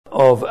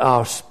of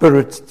our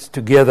spirits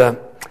together.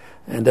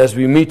 And as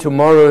we meet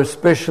tomorrow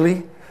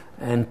especially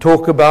and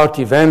talk about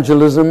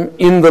evangelism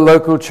in the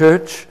local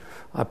church,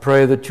 I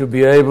pray that you'll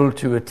be able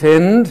to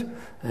attend,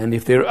 and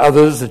if there are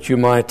others, that you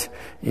might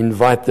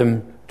invite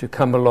them to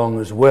come along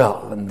as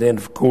well. And then,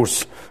 of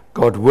course,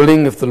 God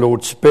willing, if the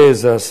Lord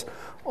spares us,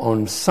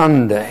 on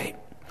Sunday.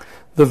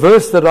 The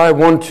verse that I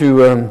want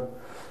to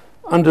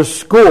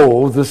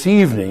underscore this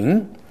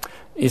evening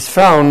is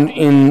found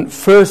in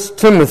 1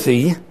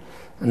 Timothy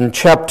in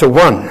chapter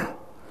 1.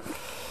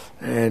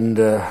 And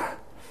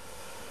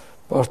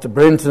Pastor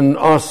Brenton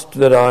asked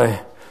that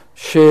I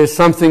share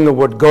something of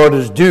what God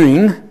is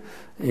doing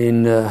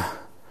in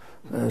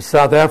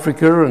South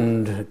Africa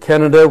and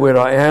Canada, where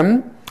I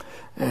am.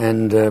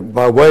 And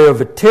by way of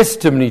a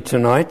testimony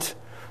tonight,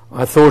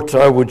 I thought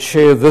I would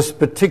share this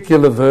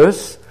particular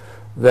verse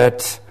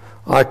that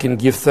I can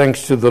give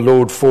thanks to the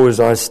Lord for as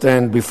I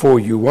stand before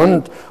you.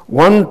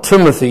 1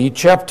 Timothy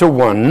chapter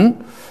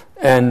 1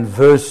 and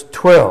verse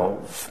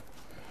 12.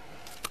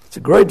 It's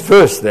a great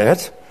verse,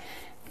 that.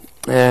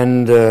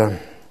 And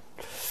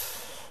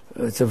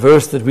it's a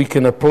verse that we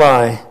can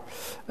apply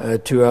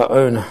to our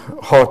own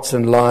hearts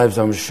and lives,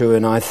 I'm sure.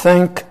 And I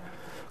thank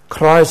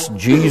Christ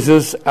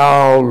Jesus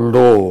our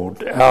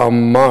Lord, our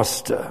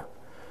Master,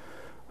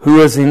 who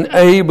has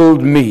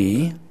enabled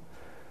me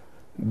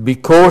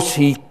because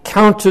he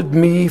counted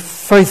me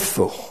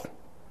faithful,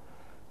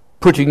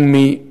 putting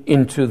me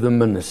into the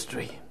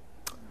ministry.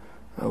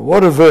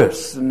 What a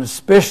verse, and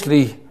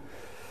especially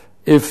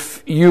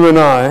if you and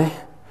I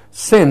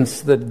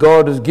sense that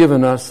God has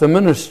given us a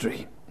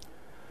ministry.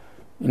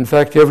 In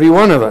fact, every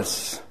one of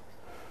us,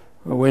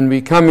 when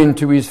we come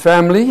into his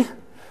family,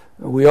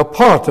 we are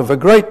part of a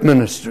great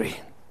ministry.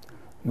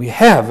 We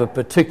have a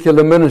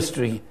particular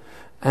ministry,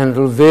 and it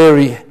will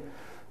vary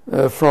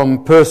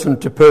from person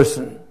to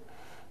person.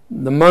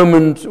 The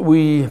moment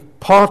we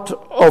part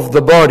of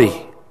the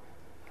body,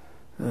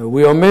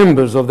 we are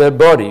members of that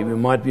body. We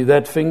might be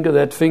that finger,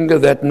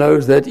 that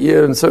nose, that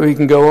ear, and so we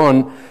can go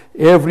on.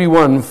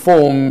 Everyone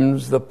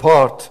forms the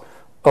part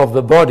of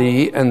the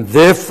body and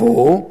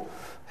therefore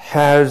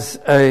has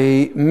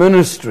a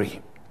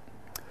ministry.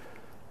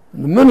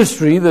 The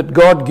ministry that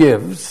God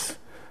gives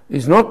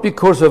is not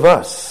because of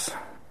us,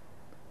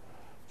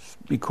 it's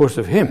because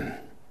of him.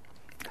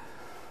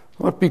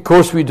 Not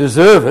because we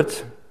deserve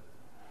it,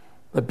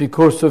 but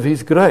because of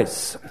his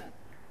grace.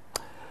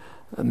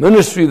 The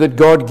ministry that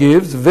God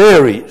gives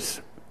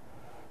varies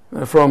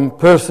from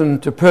person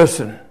to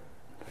person.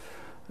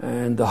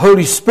 And the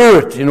Holy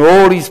Spirit in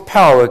all his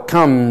power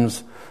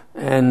comes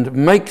and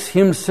makes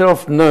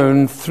himself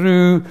known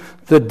through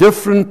the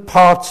different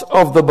parts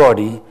of the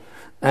body,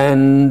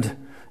 and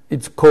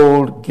it's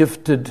called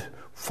gifted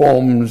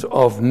forms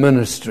of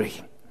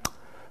ministry.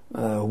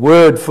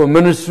 Word for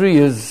ministry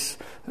is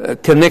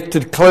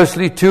connected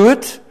closely to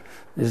it,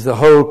 is the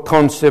whole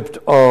concept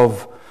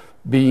of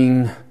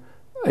being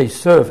a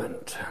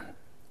servant.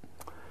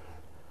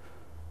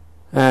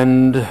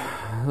 And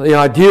the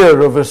idea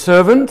of a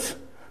servant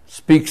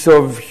speaks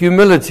of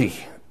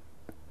humility.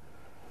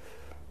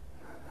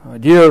 The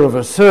idea of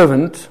a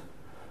servant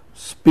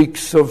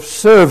speaks of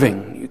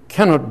serving. You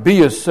cannot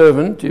be a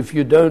servant if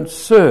you don't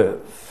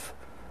serve.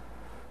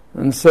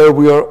 And so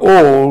we are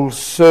all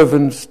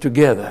servants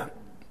together.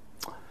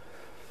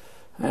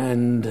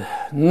 And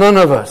none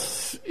of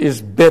us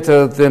is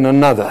better than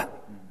another.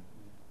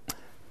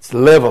 It's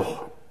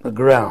level, the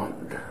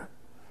ground.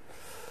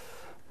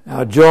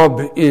 Our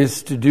job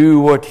is to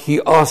do what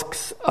he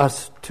asks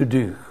us to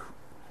do.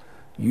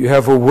 You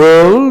have a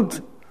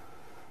world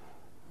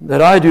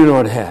that I do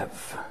not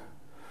have,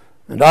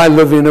 and I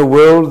live in a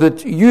world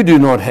that you do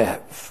not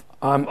have.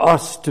 I'm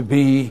asked to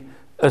be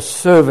a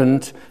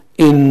servant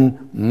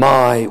in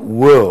my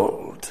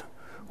world,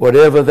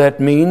 whatever that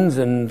means,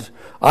 and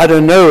I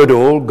don't know it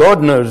all.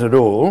 God knows it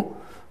all.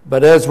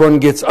 But as one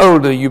gets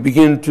older, you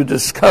begin to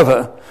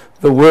discover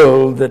the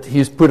world that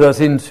he's put us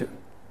into.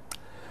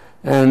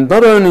 And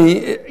not only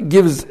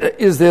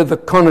is there the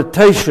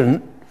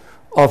connotation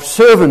of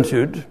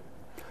servanthood,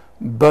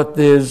 but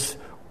there's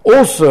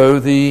also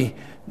the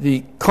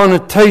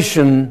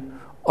connotation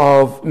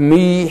of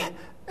me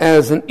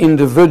as an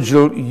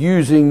individual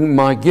using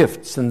my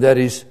gifts, and that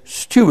is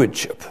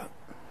stewardship.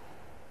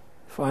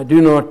 If I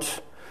do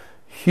not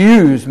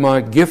use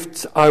my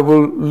gifts, I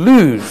will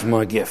lose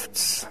my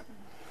gifts.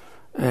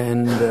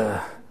 And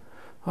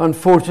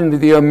unfortunately,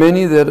 there are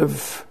many that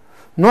have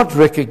not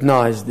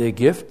recognized their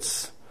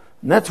gifts.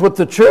 And that's what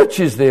the church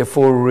is there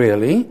for,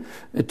 really,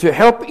 to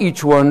help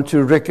each one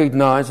to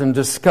recognize and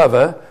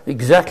discover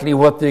exactly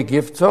what their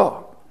gifts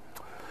are.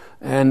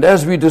 And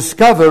as we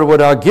discover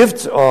what our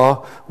gifts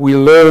are, we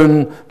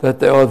learn that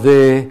they are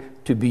there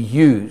to be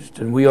used.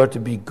 And we are to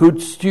be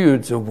good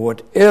stewards of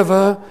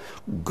whatever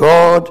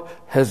God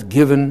has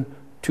given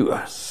to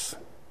us.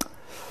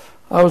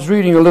 I was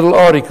reading a little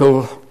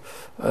article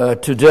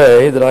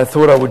today that I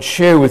thought I would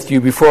share with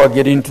you before I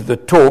get into the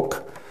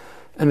talk.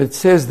 And it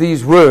says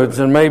these words,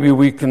 and maybe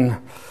we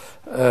can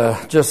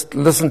just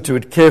listen to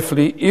it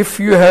carefully. If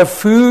you have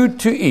food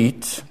to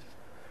eat,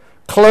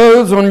 clothes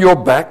clothes on your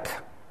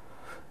back,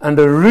 and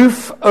a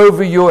roof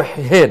over your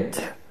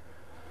head,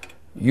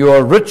 you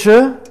are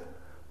richer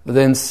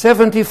than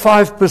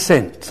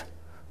 75%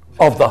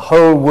 of the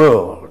whole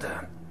world.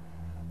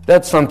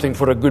 That's something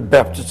for a good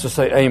Baptist to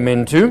say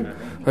amen to.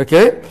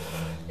 Okay?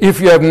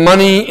 If you have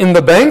money in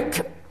the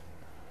bank,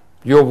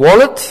 your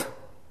wallet,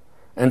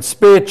 and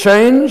spare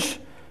change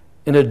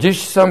in a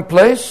dish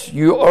someplace,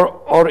 you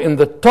are in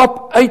the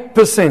top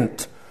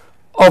 8%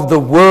 of the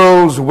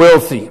world's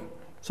wealthy.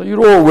 So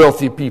you're all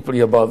wealthy people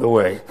here, by the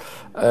way,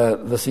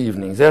 this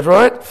evening. Is that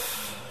right?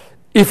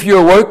 If you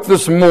awoke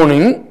this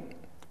morning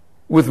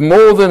with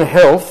more than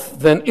health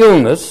than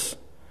illness,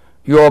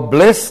 you are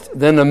blessed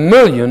than 1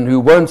 million who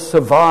won't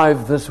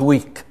survive this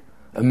week.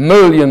 1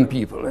 million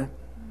people. Eh?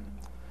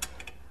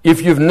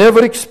 If you've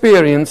never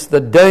experienced the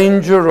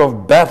danger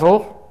of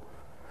battle,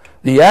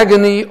 the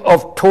agony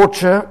of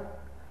torture,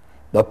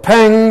 the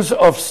pangs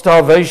of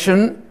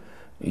starvation,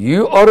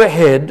 you are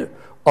ahead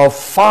of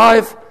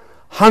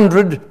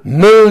 500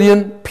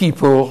 million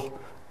people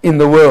in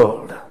the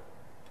world.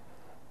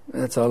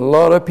 That's a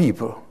lot of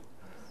people.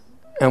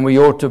 And we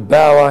ought to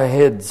bow our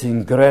heads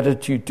in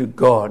gratitude to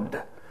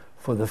God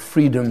for the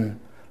freedom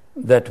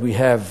that we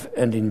have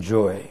and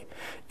enjoy.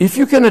 If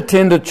you can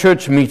attend a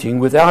church meeting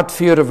without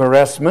fear of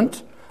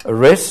harassment,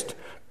 arrest,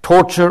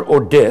 torture, or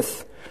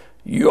death,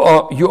 you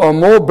are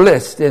more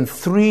blessed than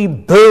 3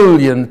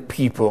 billion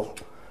people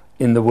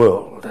in the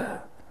world.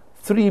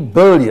 3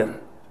 billion.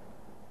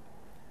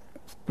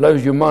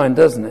 Blows your mind,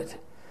 doesn't it?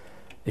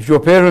 If your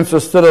parents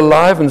are still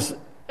alive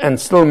and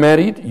still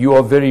married, you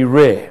are very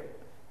rare.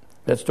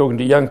 That's talking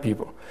to young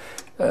people.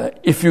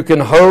 If you can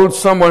hold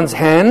someone's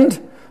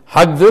hand,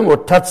 hug them or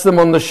touch them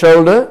on the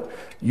shoulder,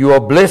 you are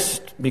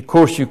blessed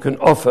because you can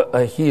offer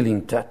a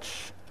healing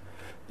touch.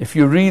 If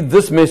you read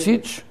this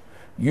message,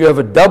 you have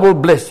a double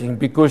blessing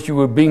because you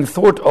were being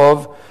thought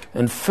of,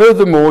 and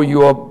furthermore,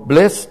 you are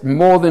blessed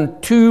more than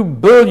 2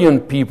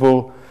 billion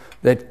people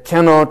that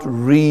cannot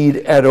read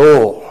at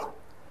all.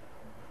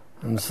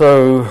 And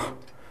so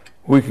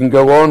we can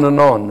go on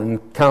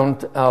and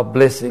count our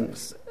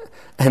blessings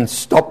and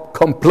stop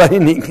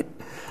complaining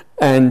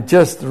and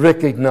just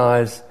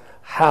recognize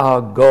how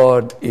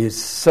God is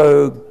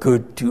so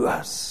good to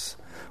us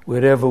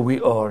wherever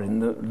we are,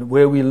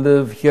 where we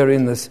live here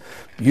in this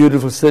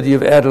beautiful city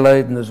of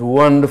Adelaide, in this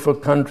wonderful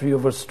country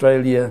of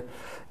Australia,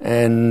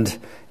 and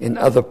in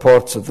other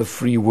parts of the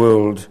free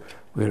world,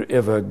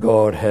 wherever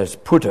God has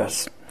put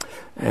us.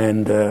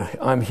 And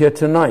I'm here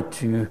tonight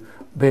to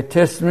bear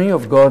testimony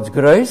of God's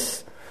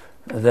grace,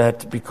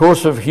 that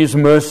because of His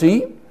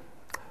mercy,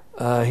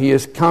 He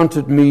has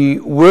counted me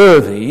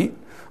worthy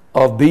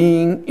of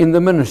being in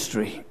the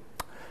ministry,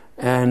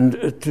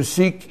 and to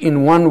seek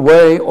in one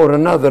way or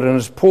another, and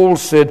as Paul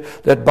said,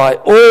 that by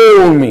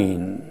all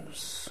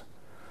means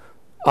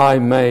I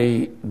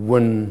may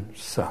win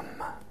some.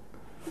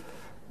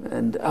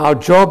 And our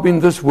job in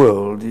this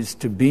world is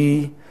to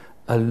be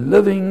a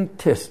living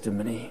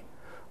testimony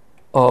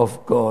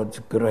of God's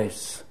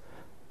grace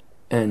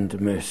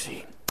and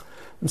mercy.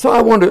 And so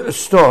I want to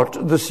start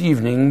this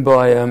evening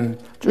by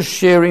just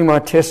sharing my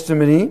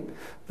testimony,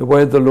 the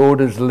way the Lord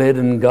has led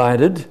and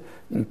guided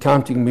in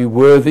counting me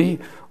worthy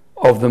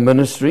of the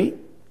ministry.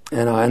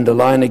 And I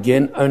underline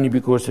again, only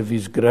because of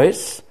His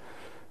grace.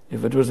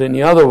 If it was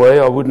any other way,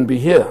 I wouldn't be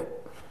here.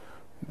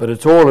 But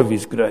it's all of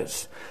His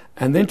grace.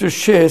 And then to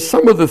share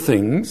some of the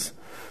things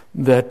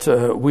that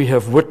we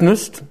have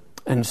witnessed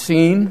and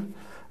seen,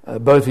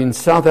 both in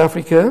South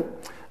Africa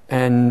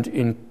and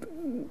in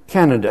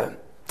Canada.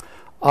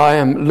 I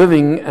am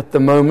living at the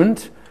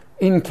moment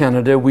in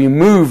Canada. We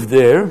moved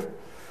there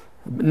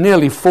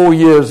nearly 4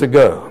 years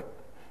ago,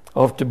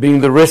 after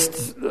being the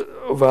rest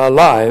of our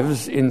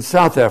lives in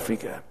South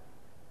Africa.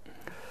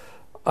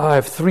 I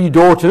have 3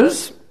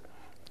 daughters.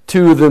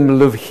 2 of them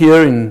live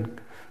here in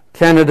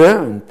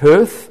Canada, in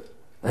Perth,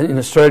 and in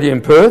Australia,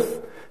 in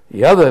Perth.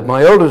 The other,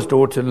 my eldest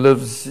daughter,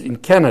 lives in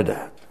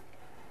Canada.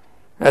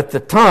 At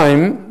the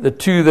time, the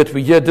 2 that were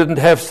here didn't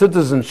have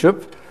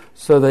citizenship,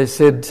 so they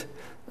said,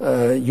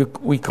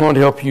 we can't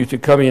help you to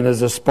come in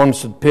as a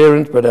sponsored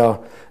parent, but our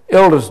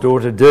eldest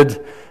daughter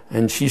did,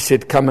 and she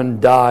said, come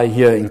and die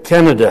here in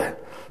Canada.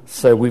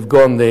 So we've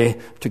gone there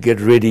to get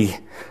ready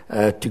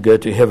to go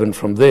to heaven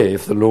from there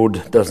if the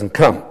Lord doesn't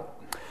come.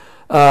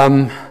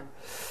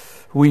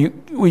 We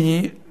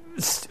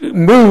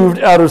moved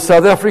out of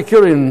South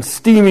Africa in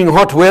steaming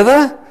hot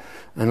weather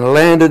and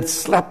landed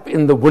slap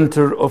in the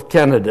winter of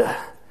Canada.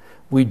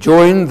 We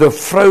joined the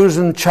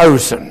frozen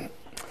chosen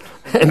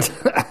and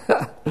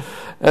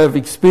have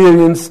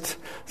experienced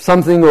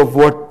something of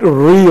what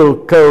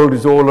real cold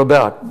is all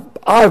about.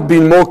 I've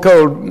been more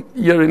cold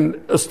here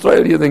in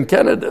Australia than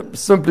Canada,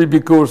 simply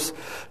because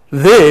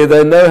there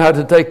they know how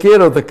to take care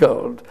of the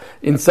cold.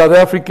 In South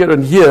Africa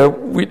and here,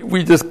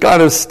 we just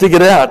kind of stick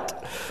it out.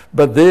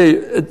 But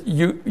there,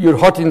 you're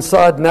hot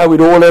inside. Now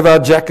we'd all have our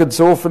jackets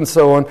off and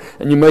so on,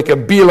 and you make a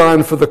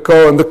beeline for the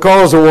car, and the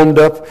cars are warmed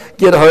up,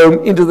 get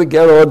home, into the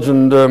garage,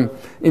 and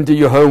into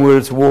your home where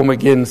it's warm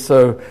again.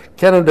 So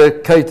Canada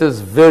caters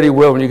very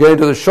well. When you go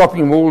into the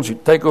shopping malls, you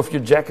take off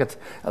your jacket,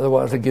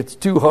 otherwise it gets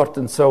too hot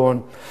and so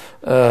on.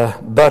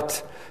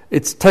 But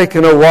it's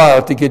taken a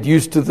while to get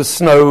used to the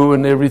snow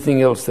and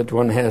everything else that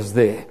one has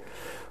there.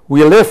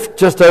 We left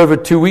just over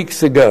 2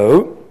 weeks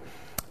ago,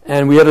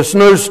 and we had a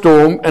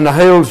snowstorm and a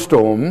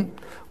hailstorm,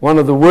 one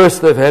of the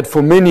worst they've had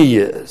for many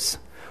years.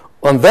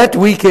 On that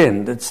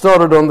weekend, it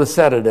started on the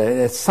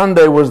Saturday.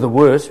 Sunday was the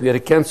worst. We had to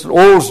cancel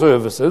all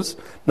services,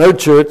 no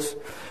church,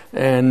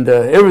 and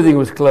everything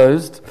was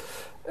closed.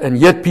 And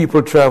yet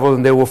people traveled,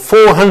 and there were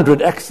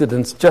 400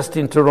 accidents just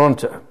in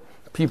Toronto.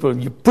 People,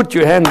 you put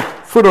your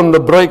foot on the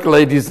brake,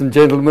 ladies and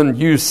gentlemen,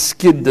 you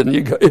skid and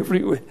you go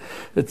everywhere.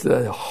 It's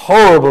a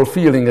horrible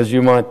feeling, as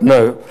you might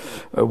know,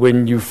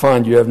 when you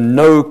find you have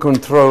no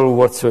control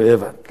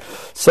whatsoever.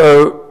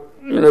 So,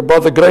 by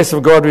the grace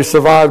of God, we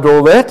survived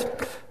all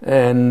that.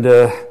 And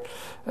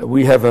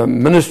we have a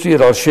ministry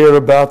that I'll share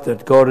about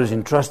that God has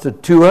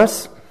entrusted to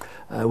us,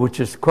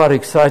 which is quite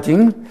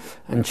exciting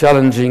and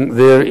challenging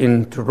there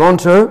in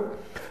Toronto,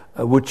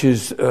 which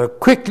is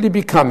quickly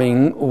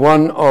becoming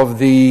one of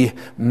the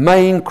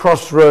main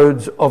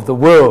crossroads of the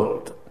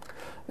world.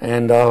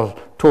 And I'll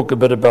talk a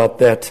bit about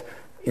that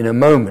in a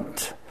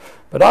moment.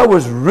 But I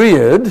was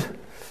reared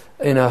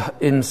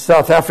in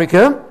South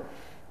Africa,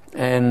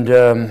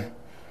 and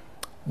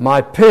my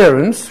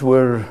parents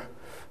were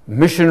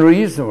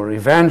missionaries or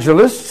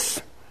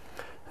evangelists.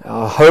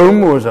 Our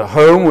home was a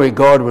home where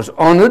God was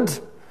honored,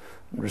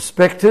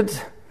 respected.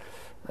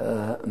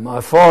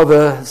 My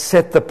father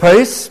set the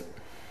pace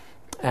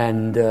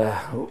and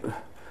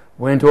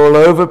went all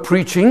over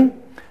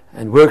preaching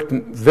and worked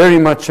very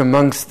much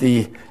amongst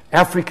the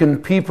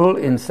African people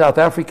in South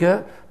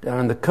Africa,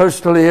 down in the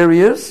coastal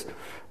areas,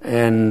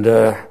 and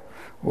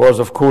was,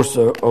 of course,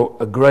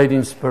 a great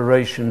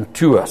inspiration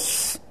to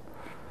us.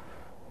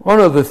 One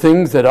of the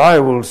things that I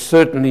will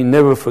certainly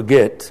never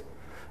forget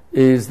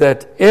is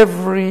that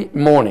every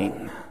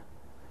morning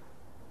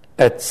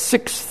at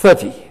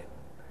 6:30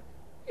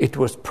 it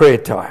was prayer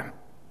time.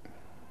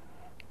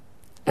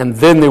 And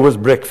then there was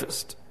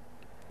breakfast.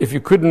 If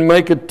you couldn't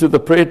make it to the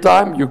prayer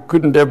time, you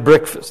couldn't have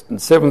breakfast. And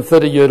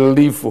 7:30 you had to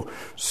leave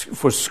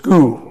for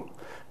school.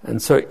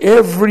 And so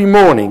every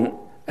morning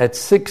at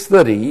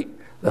 6:30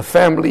 the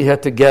family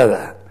had to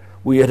gather.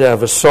 We had to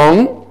have a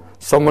song.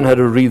 Someone had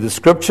to read the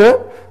scripture,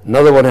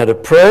 another one had to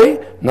pray,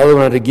 another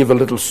one had to give a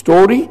little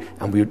story,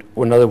 and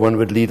another one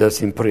would lead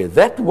us in prayer.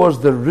 That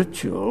was the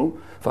ritual,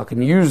 if I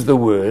can use the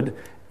word,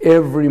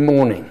 every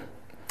morning.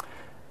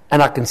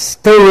 And I can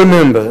still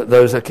remember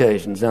those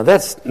occasions. Now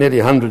that's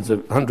nearly hundreds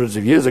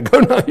of years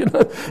ago now,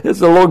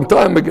 it's a long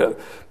time ago.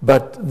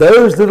 But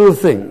those little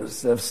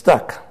things have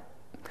stuck.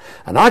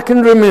 And I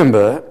can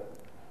remember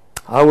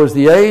I was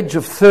the age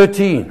of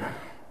 13.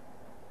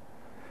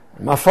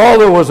 My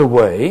father was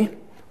away.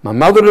 My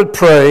mother had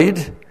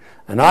prayed,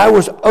 and I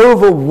was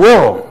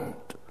overwhelmed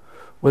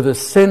with a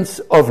sense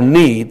of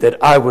need that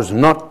I was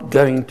not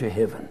going to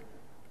heaven.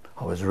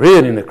 I was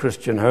reared in a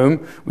Christian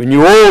home. We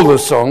knew all the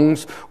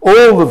songs,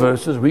 all the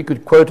verses. We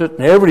could quote it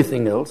and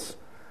everything else.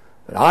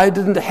 But I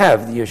didn't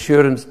have the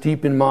assurance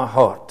deep in my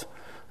heart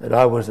that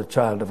I was a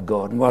child of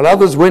God. And while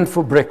others went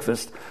for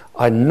breakfast,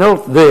 I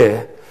knelt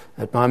there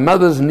at my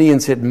mother's knee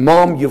and said,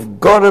 "Mom, you've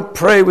got to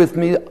pray with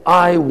me.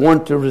 I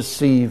want to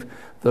receive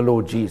the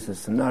Lord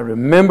Jesus." And I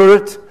remember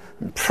it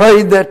and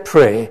prayed that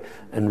prayer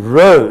and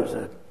rose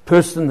a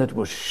person that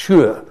was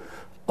sure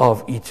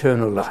of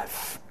eternal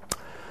life.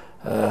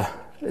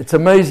 It's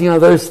amazing how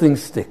those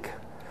things stick.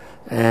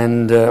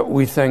 And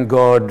we thank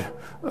God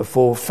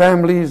for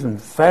families and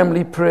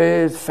family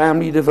prayers,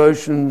 family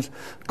devotions,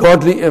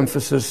 godly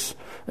emphasis,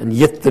 and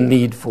yet the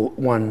need for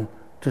one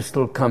to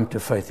still come to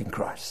faith in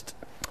Christ.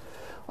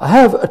 I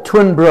have a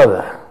twin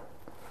brother.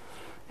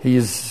 He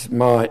is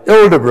my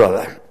elder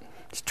brother.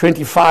 He's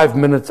 25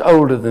 minutes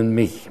older than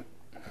me.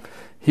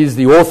 He's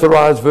the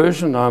authorized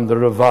version. I'm the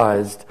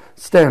revised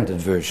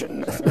standard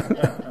version.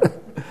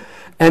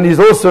 And he's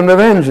also an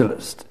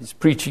evangelist. He's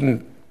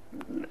preaching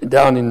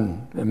down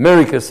in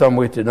America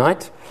somewhere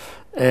tonight.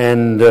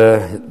 And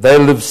they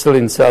live still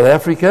in South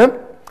Africa.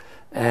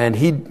 And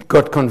he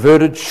got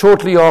converted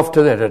shortly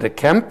after that at a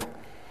camp.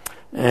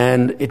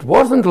 And it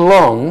wasn't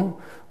long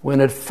when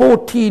at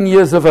 14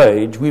 years of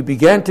age, we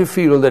began to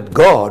feel that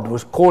God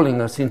was calling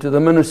us into the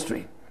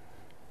ministry.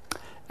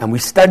 And we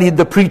studied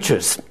the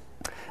preachers,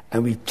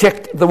 and we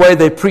checked the way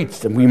they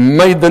preached, and we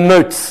made the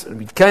notes, and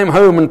we came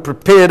home and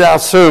prepared our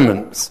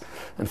sermons,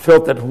 and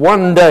felt that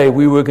one day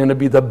we were going to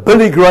be the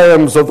Billy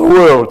Grahams of the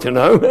world,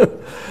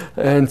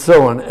 and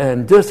so on,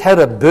 and just had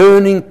a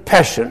burning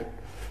passion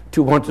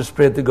to want to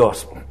spread the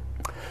gospel.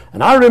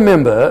 And I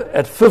remember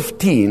at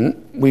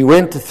 15, we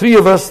went, three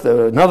of us,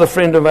 another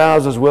friend of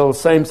ours as well,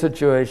 same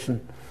situation.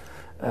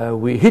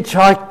 We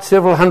hitchhiked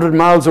several hundred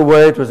miles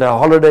away. It was our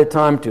holiday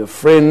time to a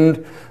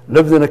friend,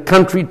 lived in a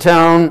country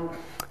town,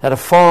 had a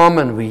farm,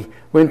 and we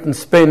went and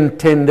spent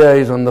 10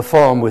 days on the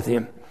farm with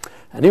him.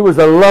 And he was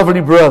a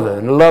lovely brother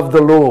and loved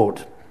the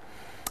Lord.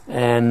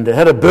 and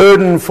had a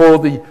burden for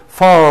the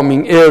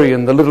farming area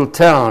in the little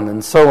town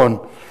and so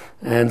on.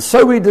 And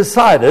so we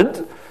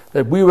decided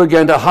that we were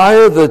going to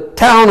hire the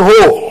town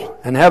hall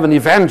and have an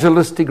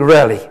evangelistic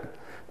rally.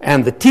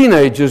 And the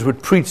teenagers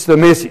would preach the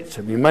message.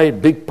 So we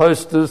made big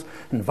posters,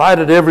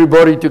 invited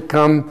everybody to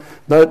come.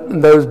 In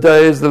those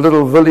days, the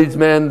little village,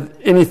 man,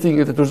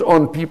 anything that was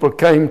on, people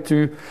came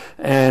to.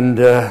 And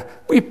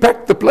we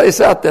packed the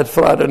place out that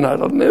Friday night.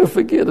 I'll never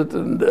forget it.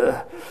 And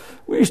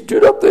we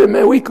stood up there,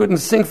 man. We couldn't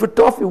sing for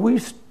toffee. We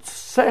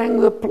sang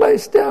the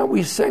place down.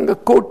 We sang a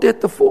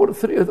quartet,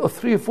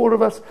 three or four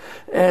of us.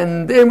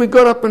 And then we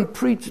got up and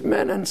preached,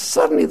 man. And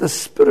suddenly the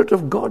Spirit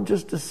of God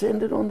just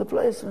descended on the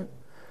place, man.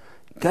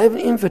 Gave an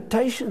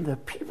invitation. The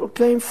people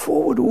came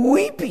forward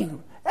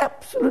weeping,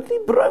 absolutely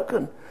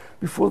broken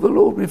before the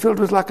Lord. We felt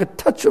it was like a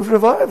touch of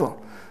revival.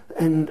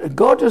 And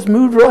God just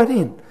moved right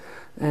in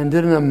and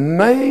did an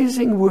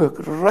amazing work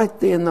right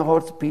there in the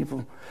hearts of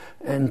people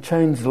and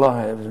changed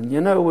lives. And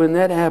you know, when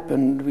that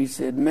happened, we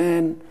said,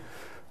 man,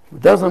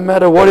 it doesn't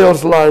matter what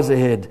else lies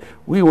ahead.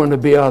 We want to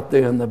be out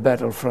there on the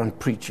battlefront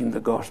preaching the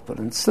gospel.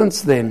 And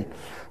since then,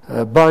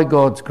 by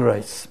God's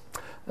grace,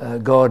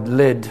 God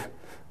led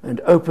and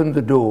opened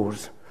the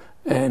doors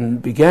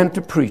and began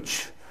to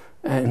preach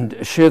and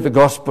share the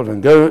gospel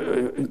and go.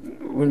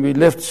 When we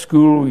left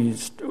school, we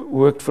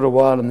worked for a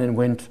while and then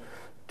went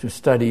to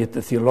study at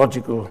the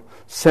theological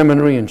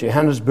seminary in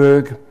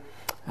Johannesburg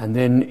and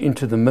then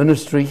into the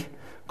ministry.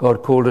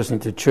 God called us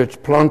into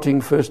church planting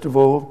first of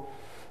all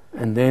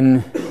and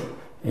then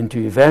into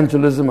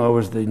evangelism. I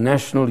was the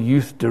national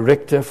youth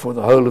director for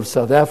the whole of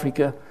South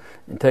Africa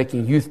and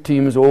taking youth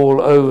teams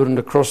all over and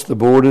across the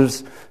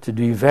borders to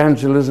do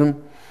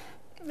evangelism.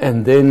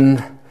 And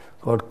then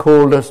God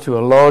called us to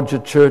a larger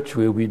church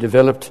where we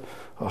developed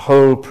a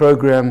whole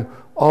program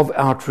of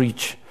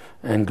outreach,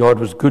 and God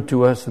was good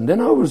to us. And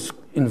then I was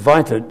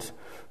invited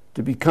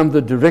to become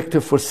the director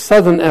for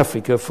Southern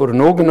Africa for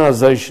an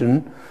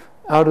organization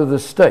out of the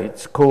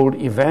States called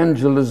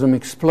Evangelism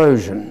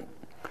Explosion,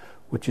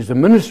 which is a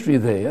ministry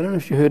there. I don't know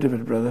if you heard of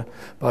it, brother,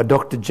 by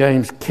Dr.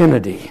 James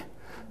Kennedy.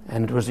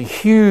 And it was a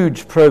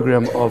huge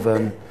program of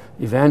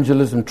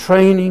evangelism,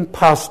 training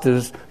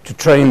pastors to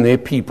train their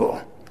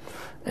people.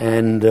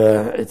 And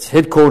its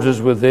headquarters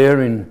were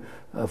there in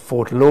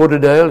Fort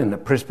Lauderdale in a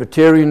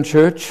Presbyterian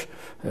church,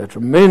 a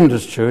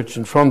tremendous church,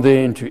 and from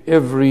there into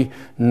every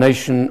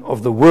nation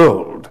of the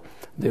world,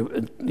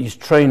 these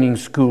training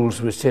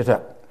schools were set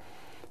up.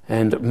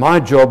 And my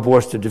job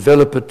was to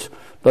develop it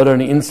not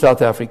only in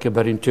South Africa,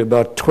 but into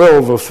about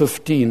 12 or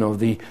 15 of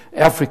the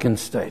African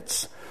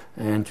states,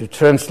 and to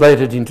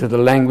translate it into the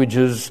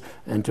languages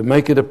and to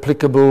make it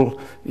applicable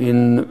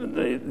in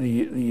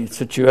the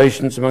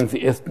situations among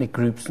the ethnic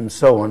groups and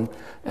so on,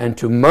 and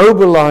to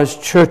mobilize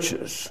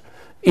churches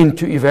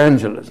into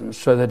evangelism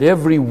so that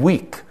every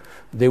week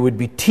there would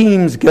be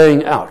teams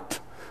going out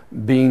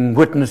being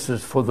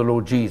witnesses for the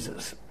Lord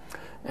Jesus.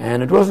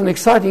 And it was an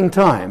exciting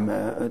time,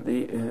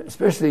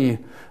 especially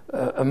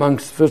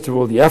amongst, first of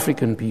all, the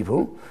African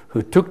people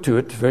who took to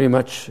it very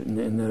much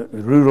in the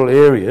rural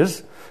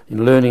areas,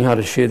 in learning how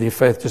to share their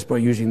faith just by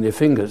using their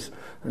fingers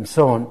and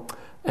so on.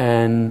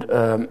 And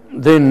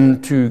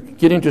then to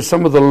get into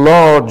some of the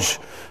large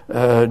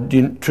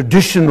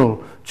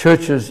traditional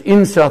churches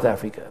in South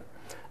Africa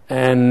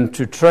and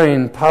to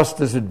train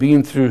pastors who'd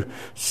been through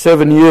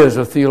 7 years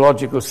of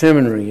theological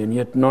seminary and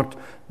yet not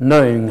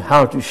knowing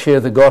how to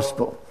share the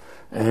gospel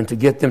and to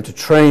get them to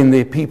train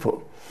their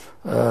people.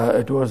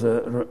 It was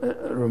a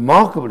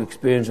remarkable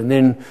experience, and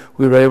then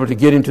we were able to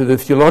get into the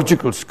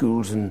theological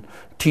schools and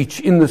teach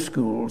in the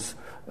schools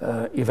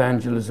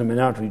evangelism and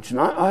outreach.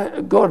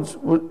 And God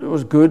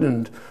was good,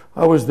 and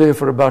I was there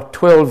for about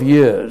 12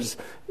 years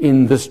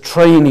in this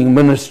training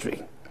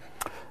ministry.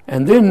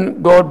 And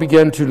then God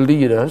began to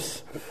lead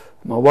us,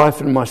 my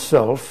wife and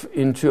myself,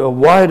 into a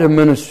wider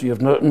ministry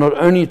of not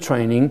only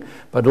training,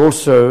 but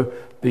also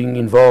being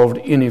involved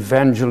in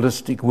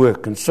evangelistic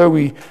work. And so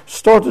we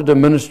started a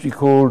ministry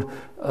called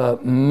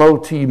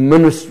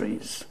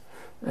Multi-Ministries.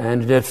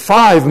 And it had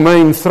 5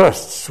 main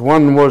thrusts.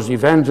 One was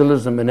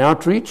evangelism and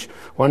outreach.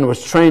 One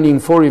was training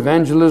for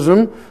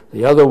evangelism.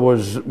 The other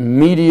was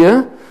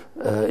media,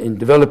 in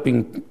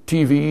developing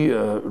TV,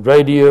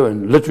 radio,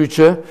 and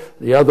literature.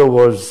 The other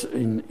was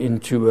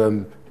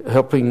into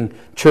helping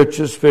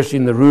churches, especially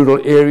in the rural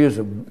areas,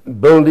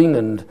 of building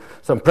and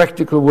some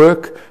practical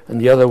work, and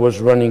the other was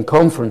running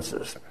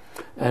conferences.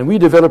 And we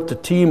developed a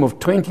team of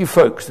 20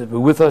 folks that were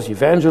with us,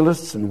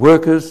 evangelists and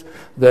workers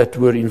that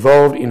were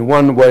involved in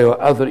one way or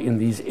other in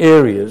these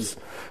areas.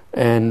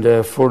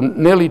 And for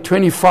nearly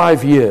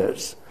 25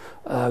 years,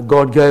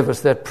 God gave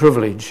us that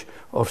privilege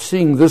of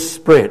seeing this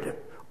spread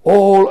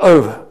all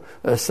over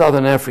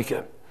Southern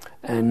Africa.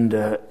 And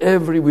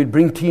we'd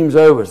bring teams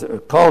over.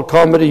 Carl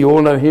Carmody, you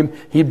all know him.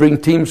 He'd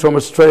bring teams from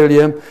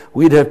Australia.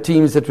 We'd have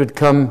teams that would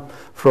come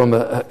from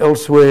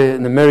elsewhere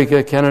in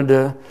America,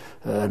 Canada,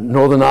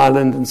 Northern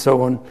Ireland, and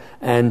so on,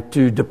 and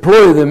to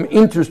deploy them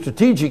into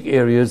strategic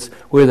areas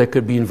where they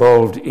could be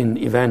involved in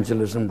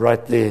evangelism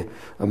right there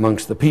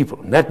amongst the people.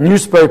 And that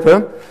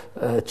newspaper,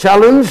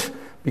 Challenge,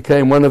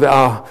 became one of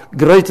our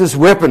greatest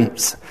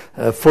weapons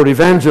for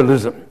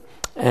evangelism.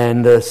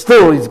 And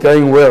still is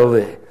going well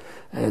there.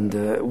 And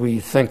we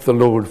thank the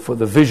Lord for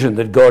the vision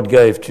that God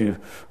gave to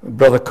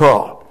Brother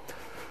Carl.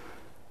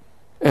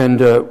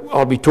 And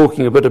I'll be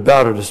talking a bit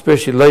about it,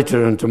 especially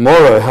later and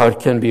tomorrow, how it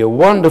can be a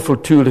wonderful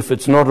tool if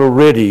it's not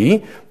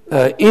already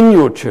in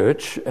your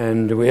church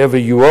and wherever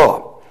you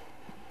are.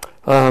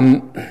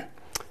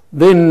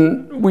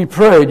 Then we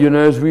prayed,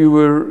 as we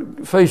were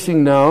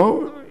facing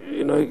now,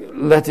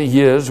 latter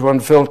years, one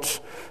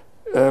felt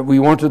we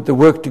wanted the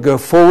work to go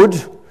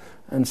forward,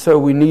 and so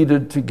we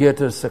needed to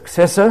get a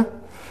successor.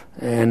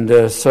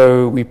 And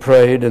so we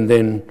prayed, and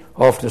then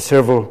after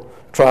several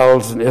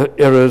trials and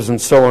errors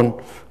and so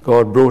on,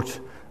 God brought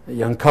a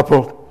young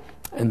couple,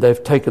 and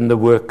they've taken the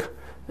work,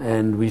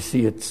 and we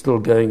see it still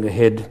going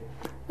ahead,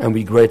 and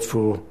we're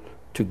grateful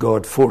to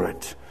God for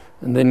it.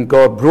 And then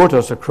God brought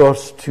us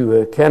across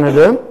to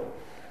Canada,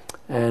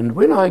 and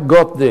when I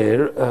got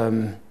there,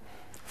 a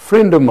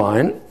friend of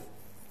mine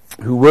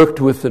who worked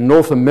with the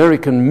North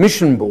American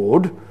Mission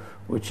Board,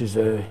 which is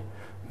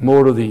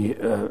more of the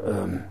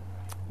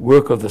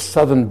work of the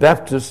Southern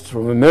Baptists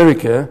from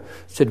America,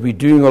 said we're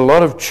doing a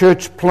lot of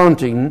church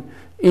planting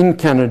in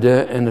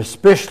Canada and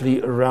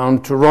especially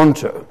around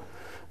Toronto.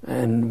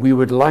 And we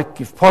would like,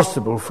 if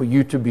possible, for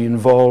you to be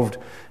involved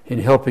in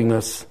helping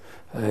us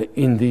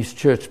in these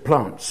church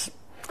plants.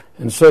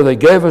 And so they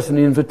gave us an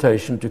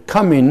invitation to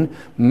come in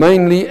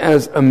mainly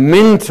as a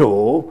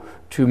mentor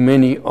to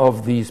many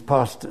of these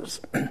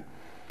pastors.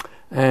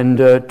 And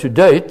to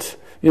date,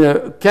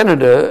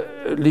 Canada,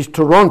 at least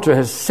Toronto,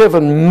 has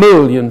 7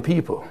 million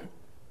people.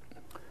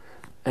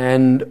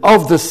 And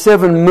of the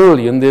 7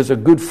 million, there's a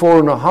good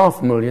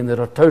 4.5 million that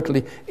are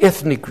totally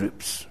ethnic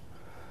groups.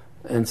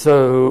 And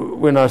so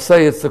when I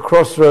say it's the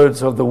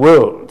crossroads of the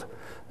world,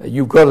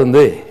 you've got them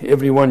there,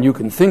 everyone you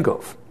can think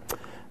of.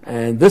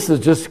 And this has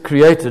just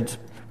created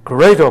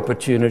great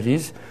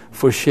opportunities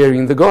for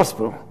sharing the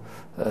gospel.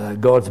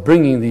 God's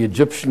bringing the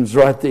Egyptians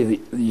right there,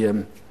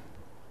 the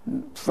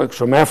folks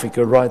from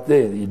Africa right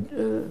there,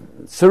 the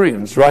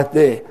Syrians right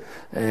there,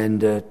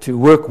 and to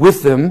work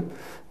with them.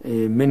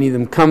 Many of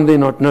them come there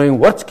not knowing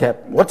what's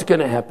going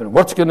to happen,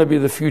 what's going to be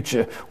the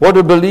future, what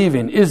to believe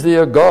in, is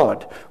there a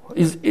God,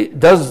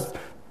 does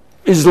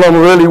Islam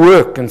really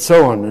work, and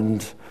so on.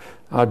 And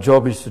our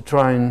job is to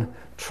try and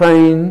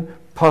train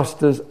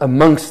pastors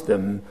amongst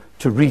them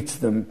to reach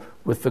them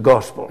with the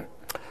gospel.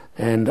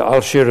 And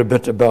I'll share a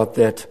bit about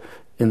that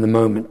in the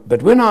moment.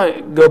 But when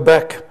I go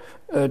back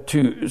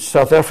to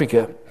South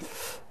Africa,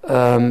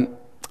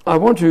 I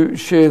want to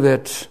share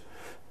that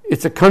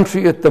it's a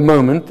country at the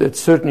moment that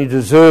certainly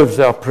deserves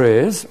our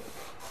prayers.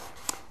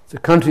 It's a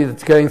country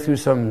that's going through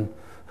some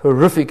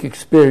horrific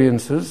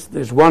experiences.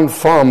 There's one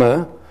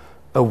farmer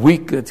a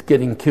week that's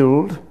getting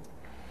killed,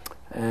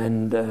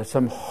 and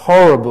some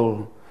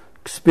horrible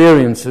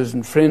experiences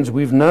and friends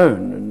we've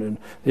known. And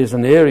there's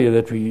an area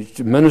that we used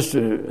to minister,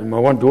 and my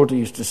one daughter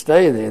used to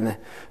stay there, and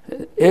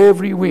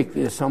every week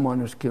there's someone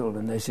who's killed,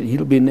 and they said,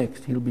 he'll be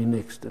next,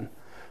 and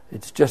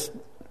it's just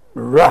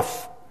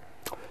rough.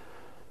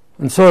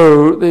 And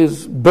so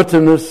there's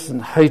bitterness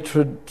and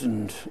hatred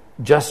and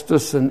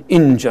justice and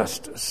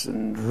injustice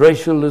and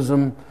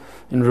racialism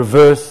in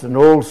reverse and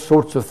all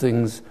sorts of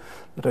things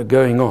that are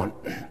going on.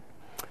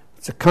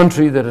 It's a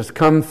country that has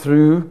come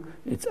through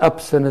its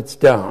ups and its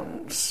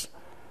downs.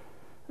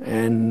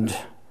 And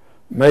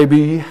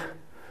maybe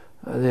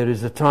there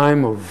is a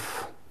time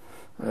of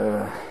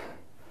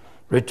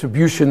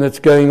retribution that's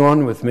going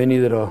on with many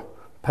that are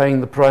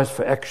paying the price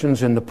for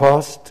actions in the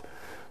past.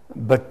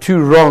 But two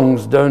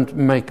wrongs don't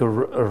make a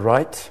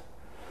right.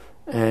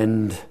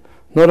 And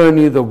not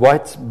only the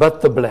whites, but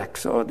the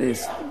blacks.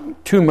 There's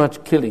too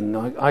much killing.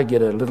 I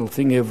get a little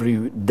thing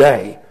every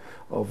day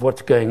of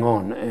what's going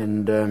on.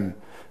 And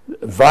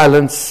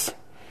violence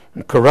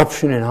and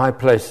corruption in high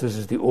places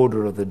is the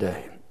order of the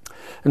day.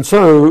 And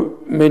so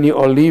many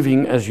are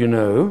leaving, as you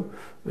know,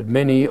 but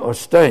many are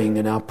staying,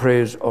 and our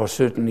prayers are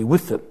certainly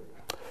with them.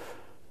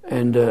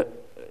 And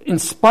in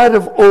spite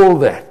of all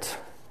that,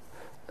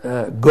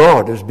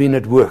 God has been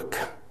at work.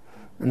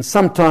 And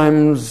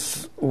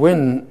sometimes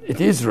when it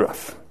is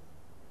rough,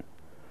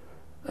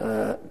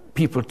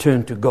 people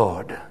turn to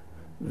God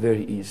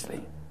very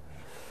easily.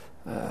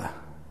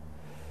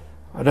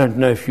 I don't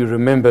know if you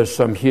remember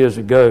some years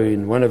ago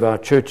in one of our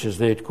churches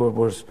there, it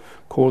was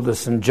called the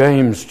St.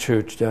 James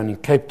Church down in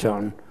Cape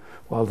Town,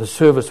 while the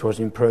service was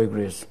in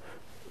progress.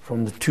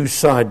 From the two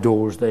side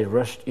doors, they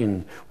rushed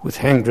in with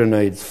hand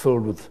grenades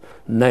filled with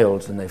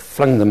nails, and they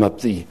flung them up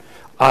the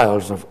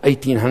aisles of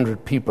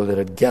 1,800 people that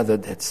had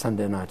gathered that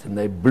Sunday night, and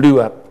they blew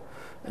up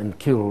and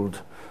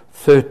killed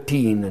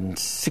 13, and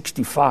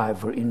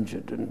 65 were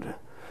injured, and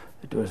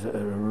it was a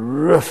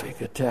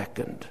horrific attack.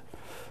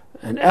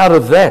 And out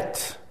of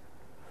that,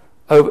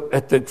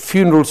 at the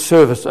funeral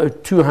service,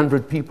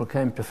 200 people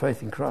came to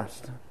faith in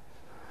Christ.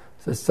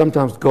 So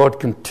sometimes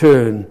God can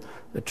turn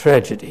the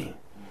tragedy.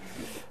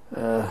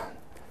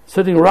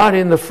 Sitting right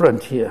in the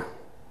front here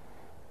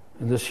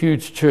in this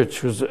huge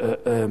church was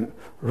a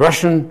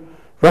Russian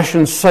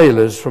Russian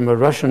sailors from a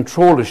Russian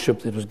trawler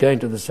ship that was going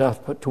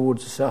to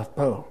towards the South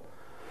Pole.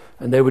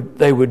 And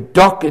they would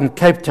dock in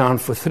Cape Town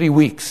for 3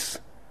 weeks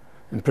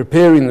and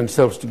preparing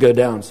themselves to go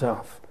down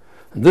south.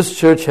 And this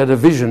church had a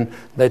vision.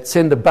 They'd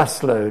send a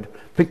busload,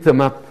 pick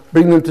them up,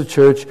 bring them to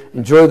church,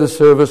 enjoy the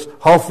service.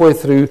 Halfway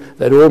through,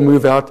 they'd all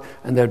move out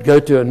and they'd go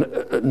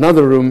to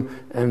another room,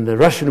 and the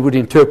Russian would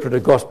interpret a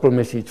gospel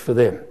message for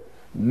them.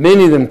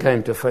 Many of them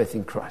came to faith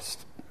in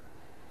Christ.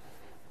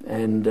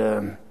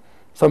 And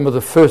some of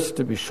the first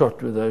to be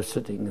shot were those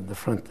sitting in the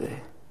front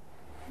there.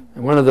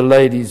 And one of the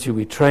ladies who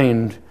we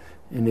trained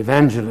in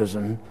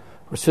evangelism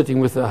was sitting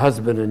with her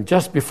husband, and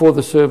just before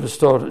the service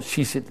started,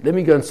 she said, "Let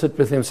me go and sit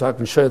with them so I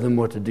can show them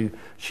what to do."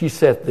 She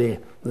sat there.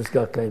 This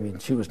guy came in.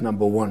 She was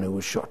number one who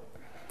was shot.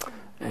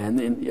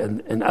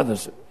 And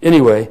others.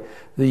 Anyway,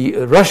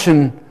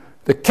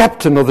 the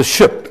captain of the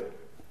ship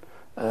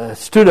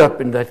stood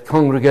up in that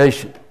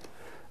congregation,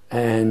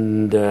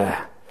 and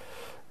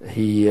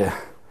he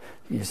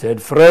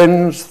said,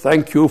 "Friends,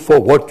 thank you for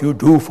what you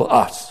do for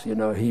us." You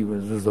know, he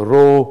was as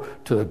raw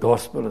to the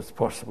gospel as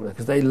possible,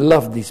 because they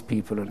loved these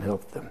people and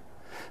helped them.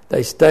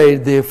 They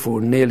stayed there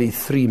for nearly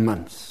 3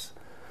 months.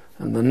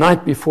 And the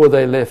night before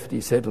they left, he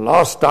said,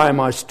 "Last time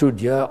I stood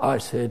here, I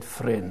said,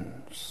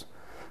 'Friends.'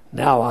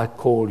 Now I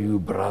call you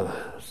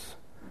brothers."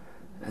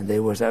 And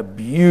there was a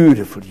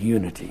beautiful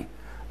unity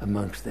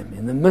amongst them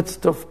in the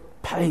midst of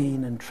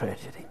pain and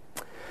tragedy.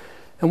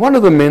 And one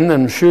of the men,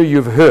 I'm sure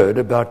you've heard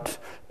about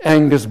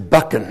Angus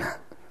Buchan.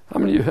 How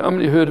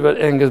many heard about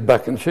Angus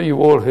Buchan? I'm sure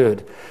you all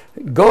heard.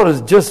 God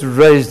has just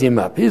raised him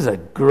up. He's a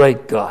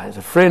great guy. He's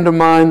a friend of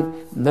mine,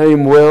 know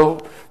him well.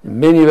 In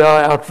many of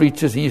our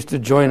outreaches, he used to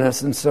join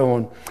us and so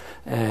on.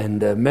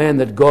 And a man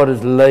that God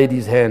has laid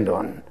his hand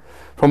on.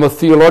 From a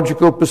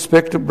theological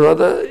perspective,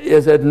 brother, he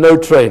has had no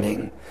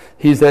training.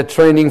 He's had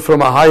training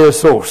from a higher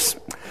source.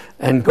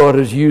 And God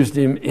has used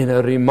him in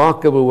a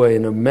remarkable way,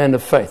 in a man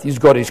of faith. He's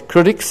got his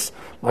critics,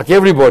 like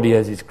everybody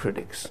has his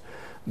critics.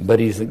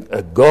 But he's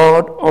a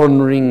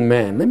God-honoring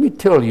man. Let me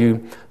tell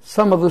you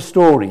some of the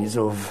stories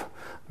of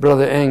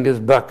Brother Angus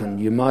Buchan.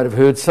 You might have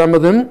heard some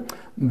of them,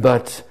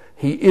 but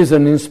he is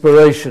an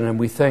inspiration, and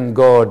we thank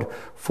God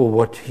for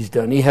what he's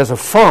done. He has a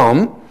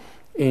farm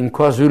in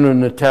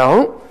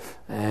KwaZulu-Natal,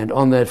 and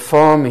on that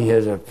farm he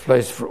has a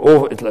place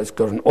it's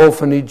got an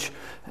orphanage,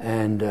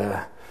 and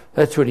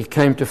that's where he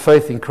came to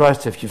faith in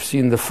Christ. If you've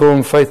seen the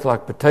film Faith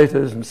Like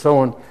Potatoes and so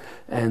on.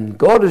 And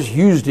God has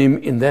used him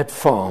in that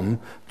farm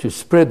to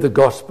spread the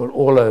gospel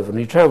all over. And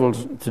he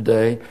travels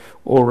today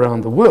all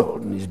around the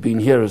world. And he's been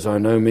here, as I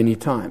know, many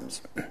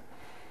times.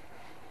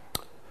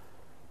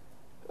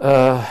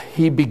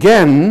 He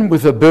began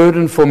with a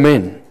burden for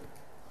men.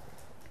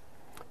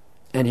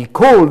 And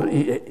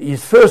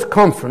his first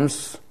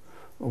conference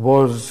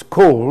was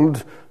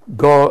called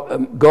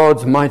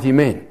God's Mighty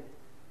Men.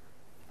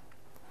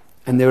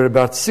 And there were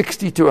about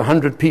 60 to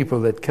 100 people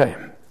that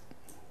came.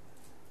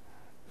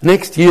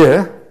 Next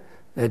year,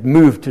 it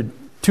moved to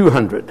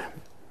 200.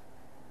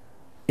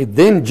 It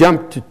then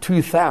jumped to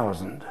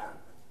 2,000.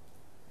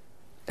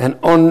 And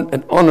on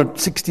at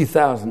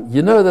 60,000.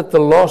 You know that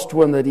the last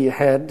one that he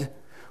had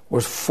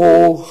was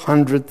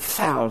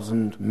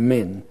 400,000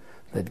 men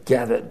that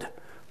gathered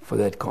for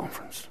that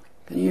conference.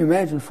 Can you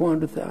imagine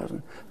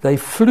 400,000? They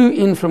flew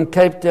in from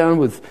Cape Town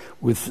with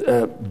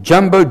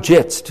jumbo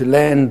jets to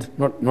land,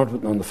 not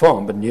on the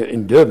farm, but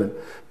in Durban,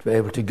 to be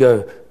able to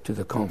go to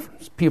the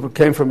conference. People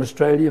came from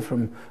Australia,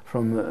 from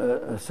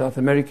South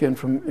America, and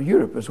from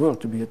Europe as well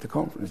to be at the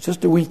conference.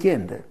 Just a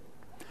weekend.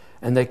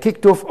 And they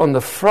kicked off on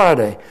the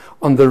Friday.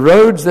 On the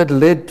roads that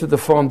led to the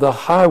farm, the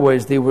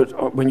highways,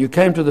 when you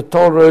came to the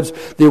toll roads,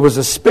 there was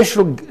a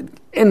special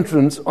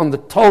entrance on the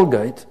toll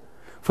gate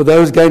for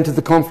those going to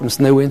the conference,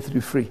 and they went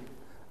through free.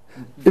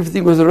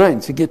 Everything was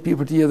arranged to get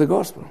people to hear the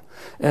gospel.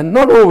 And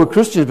not all were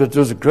Christians, but it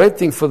was a great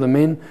thing for the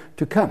men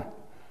to come.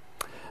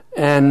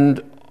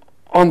 And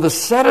on the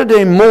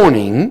Saturday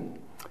morning,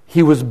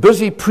 he was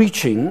busy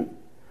preaching,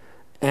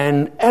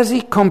 and as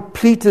he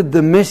completed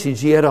the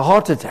message, he had a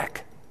heart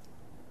attack.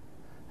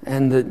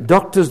 And the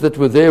doctors that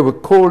were there were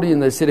called in.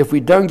 They said, "If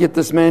we don't get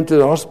this man to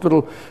the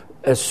hospital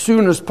as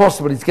soon as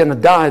possible, he's going to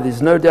die.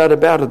 There's no doubt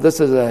about it. This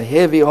is a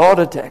heavy heart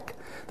attack."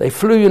 They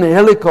flew in a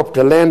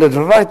helicopter, landed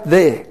right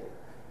there.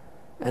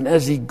 And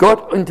as he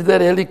got into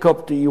that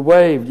helicopter, he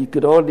waved. He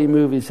could hardly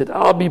move. He said,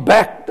 "I'll be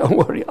back. Don't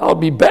worry, I'll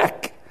be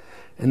back."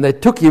 And they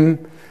took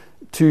him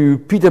to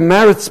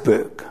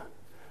Pietermaritzburg.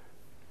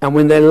 And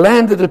when they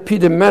landed at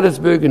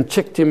Pietermaritzburg and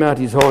checked him out,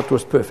 his heart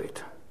was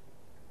perfect.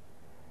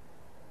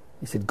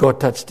 He said God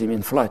touched him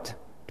in flight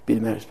to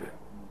Pietermaritzburg.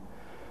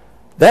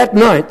 That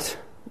night,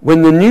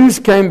 when the news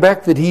came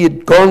back that he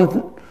had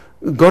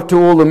got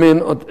to all the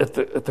men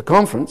at the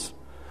conference,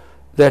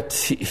 that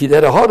he'd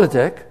had a heart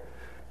attack,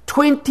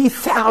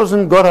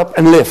 20,000 got up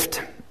and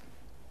left.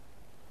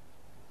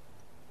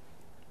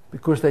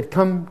 Because they'd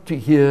come to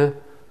hear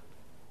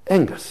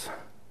Angus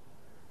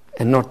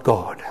and not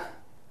God.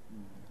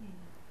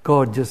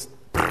 God just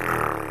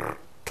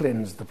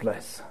cleansed the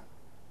place.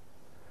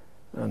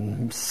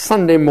 On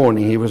Sunday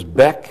morning he was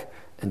back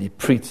and he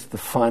preached the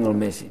final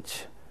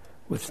message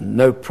with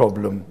no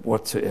problem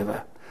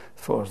whatsoever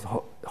as far as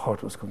the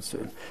heart was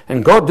concerned.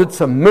 And God did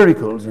some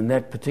miracles in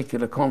that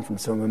particular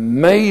conference, some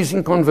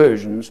amazing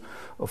conversions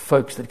of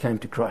folks that came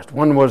to Christ.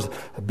 One was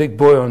a big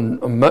boy on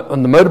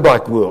the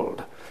motorbike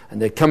world,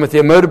 and they'd come with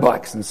their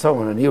motorbikes and so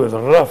on, and he was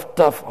a rough,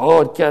 tough,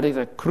 hard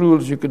character, cruel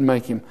as you could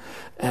make him,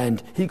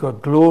 and he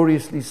got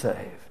gloriously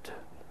saved.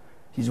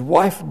 His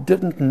wife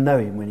didn't know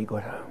him when he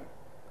got home.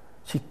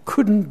 She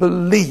couldn't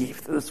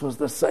believe that this was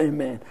the same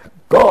man.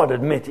 God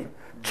had met him,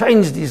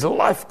 changed his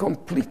life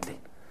completely.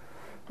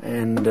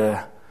 And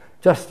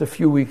just a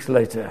few weeks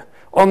later,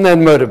 on that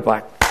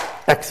motorbike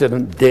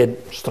accident, dead,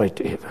 straight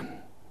to heaven.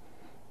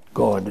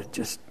 God had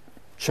just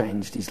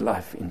changed his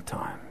life in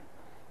time.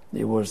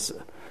 There was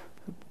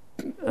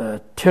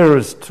a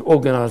terrorist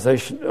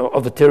organization,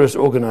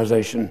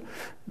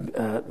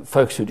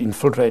 folks who'd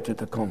infiltrated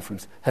the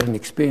conference, had an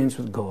experience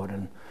with God,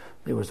 and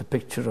there was a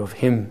picture of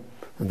him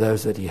and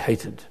those that he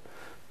hated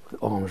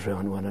with arms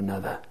around one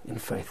another in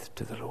faith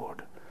to the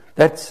Lord.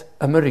 That's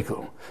a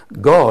miracle.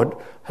 God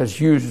has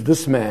used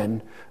this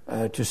man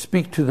to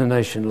speak to the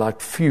nation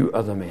like few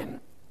other men.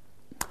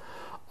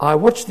 I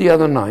watched the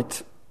other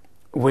night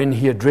when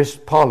he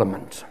addressed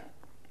Parliament.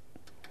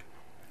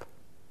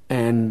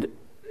 And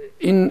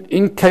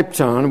in Cape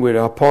Town, where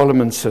our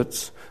Parliament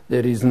sits,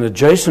 there is an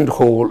adjacent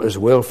hall as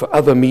well for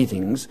other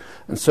meetings.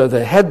 And so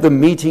they had the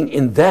meeting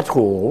in that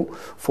hall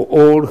for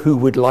all who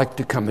would like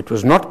to come. It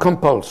was not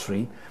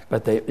compulsory,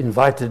 but they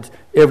invited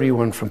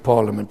everyone from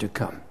Parliament to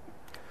come.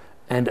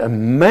 And a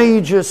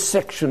major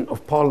section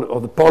of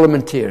the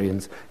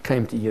parliamentarians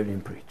came to hear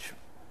him preach.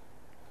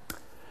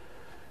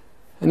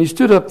 And he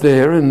stood up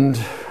there, and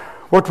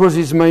what was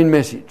his main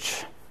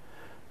message?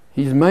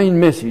 His main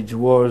message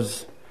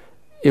was,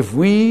 if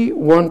we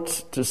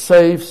want to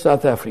save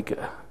South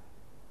Africa,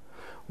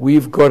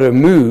 we've got to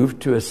move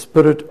to a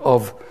spirit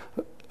of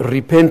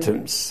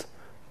repentance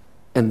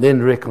and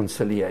then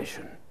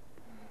reconciliation.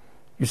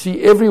 You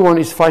see, everyone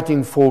is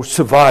fighting for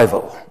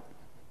survival.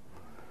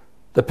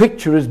 The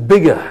picture is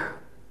bigger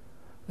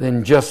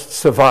than just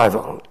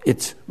survival.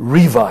 It's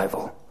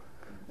revival.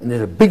 And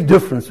there's a big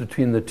difference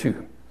between the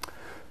two.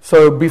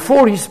 So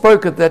before he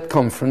spoke at that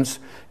conference,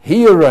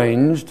 he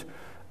arranged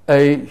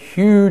a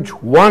huge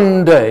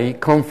one-day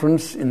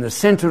conference in the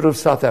center of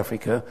South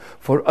Africa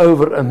for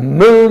over 1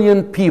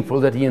 million people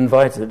that he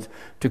invited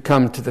to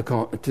come to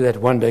that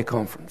one-day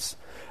conference.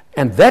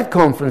 And that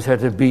conference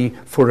had to be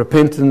for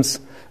repentance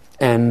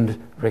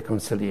and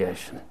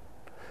reconciliation.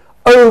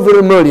 Over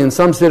 1 million.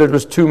 Some said it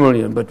was 2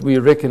 million, but we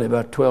reckon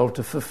about 12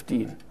 to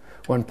 15,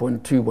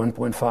 1.2,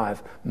 1.5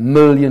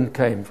 million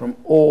came from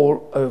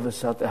all over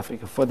South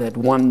Africa for that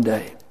one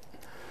day.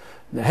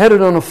 They had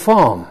it on a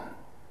farm.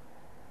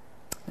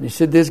 And he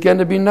said, there's going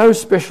to be no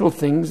special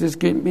things. There's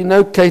going to be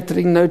no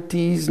catering, no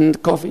teas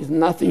and coffees,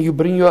 nothing. You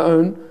bring your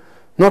own.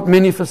 Not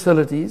many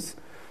facilities.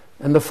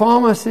 And the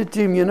farmer said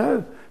to him,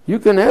 you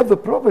can have the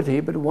property,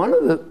 but one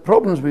of the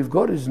problems we've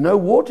got is no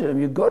water.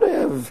 You've got to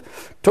have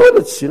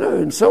toilets,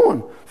 and so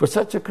on for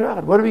such a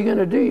crowd. What are we going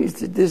to do? He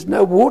said, there's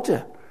no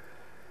water.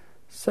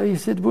 So he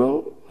said,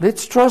 well,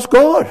 let's trust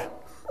God.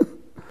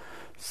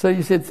 So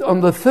he said,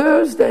 on the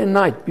Thursday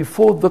night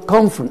before the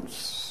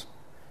conference,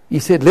 he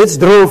said, let's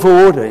drill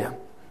for water here.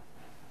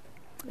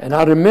 And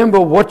I remember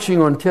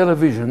watching on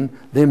television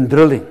them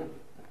drilling.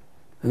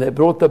 And they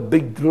brought the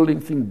big drilling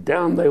thing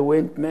down. They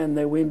went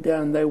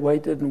down. They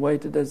waited and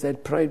waited as they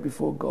prayed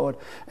before God.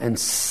 And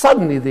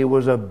suddenly there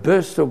was a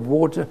burst of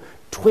water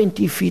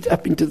 20 feet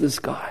up into the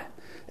sky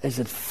as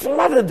it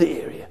flooded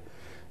the area.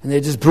 And they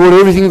just brought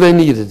everything they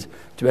needed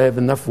to have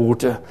enough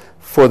water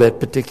for that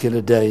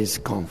particular day's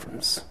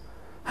conference.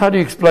 How do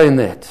you explain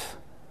that?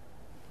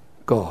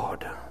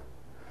 God.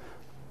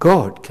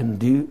 God can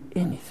do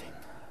anything.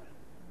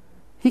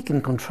 He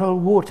can control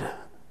water.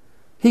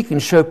 He can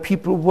show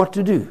people what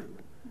to do.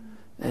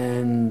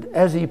 And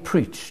as he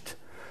preached,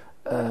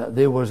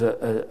 there was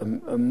a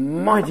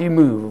mighty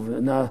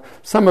move. Now,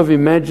 some have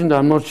imagined,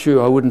 I'm not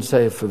sure, I wouldn't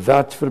say for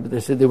vouch for it, but they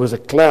said there was a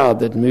cloud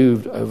that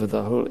moved over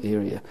the whole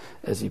area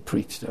as he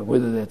preached. Now,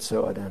 whether that's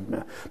so, I don't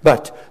know.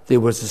 But there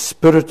was a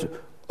spirit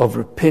of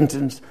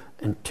repentance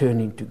and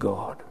turning to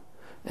God.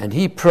 And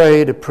he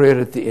prayed a prayer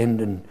at the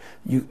end, and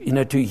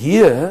to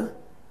hear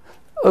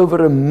over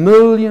 1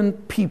 million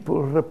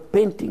people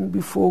repenting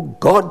before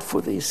God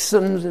for their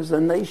sins as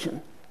a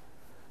nation.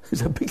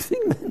 It's a big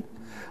thing, man.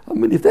 I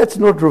mean, if that's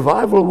not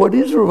revival, what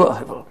is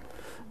revival?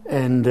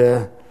 And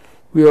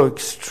we are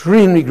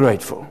extremely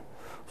grateful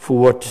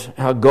for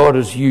how God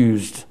has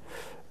used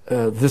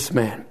this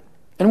man.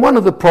 And one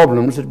of the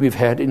problems that we've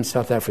had in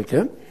South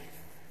Africa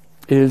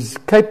is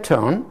Cape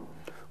Town,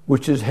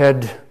 which has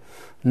had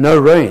no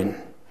rain.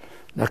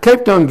 Now,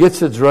 Cape Town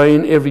gets its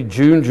rain every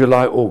June,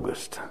 July,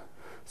 August.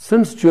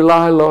 Since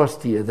July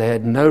last year, they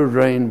had no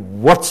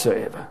rain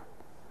whatsoever.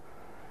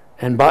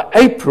 And by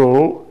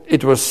April,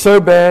 it was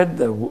so bad,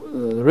 the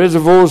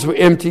reservoirs were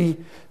empty.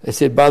 They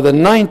said by the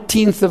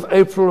 19th of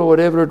April or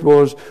whatever it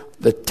was,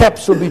 the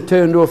taps will be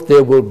turned off.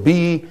 There will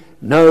be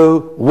no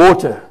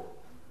water.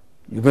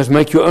 You must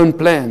make your own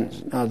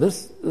plans. Now,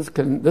 this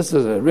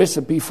is a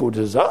recipe for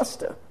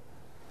disaster.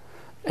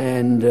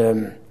 And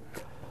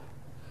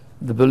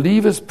the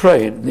believers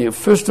prayed.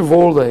 First of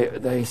all,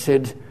 they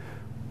said,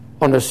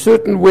 on a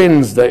certain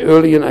Wednesday,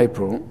 early in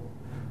April,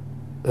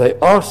 they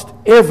asked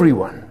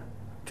everyone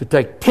to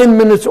take 10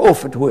 minutes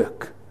off at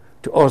work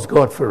to ask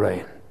God for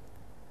rain.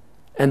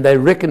 And they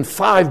reckon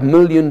 5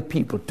 million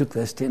people took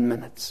those 10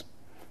 minutes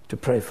to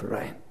pray for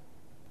rain.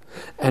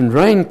 And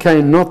rain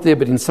came not there,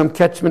 but in some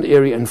catchment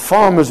area, and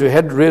farmers who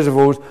had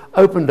reservoirs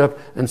opened up,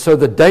 and so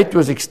the date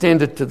was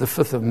extended to the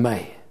 5th of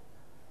May,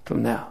 till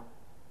now.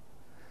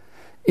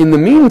 In the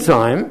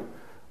meantime,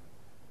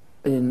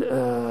 in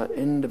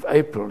end of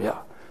April,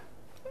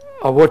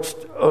 I watched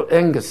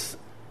Angus.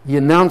 He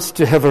announced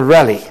to have a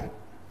rally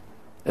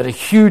at a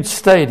huge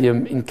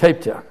stadium in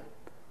Cape Town.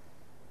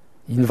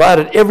 He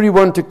invited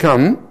everyone to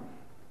come,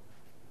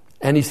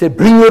 and he said,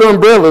 bring your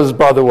umbrellas,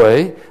 by the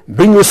way,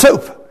 bring your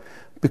soap,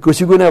 because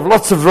you're going to have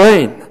lots of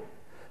rain.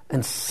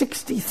 And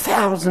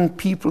 60,000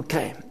 people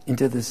came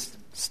into this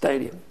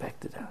stadium,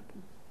 packed it out.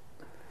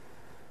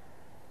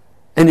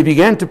 And he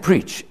began to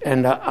preach,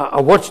 and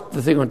I watched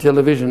the thing on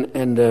television,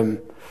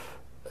 and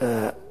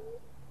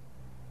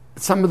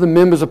some of the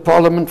members of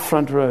Parliament,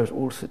 front rows,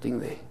 all sitting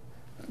there.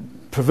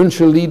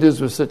 Provincial leaders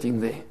were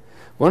sitting there.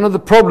 One of the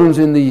problems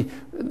in the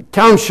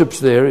townships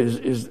there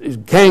is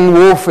gang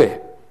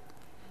warfare.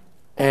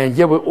 And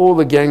here were all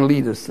the gang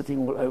leaders sitting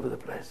all over the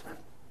place, man.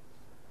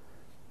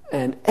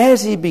 And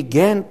as he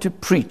began to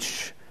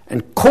preach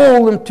and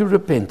call them to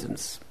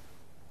repentance,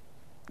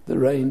 the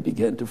rain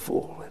began to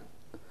fall.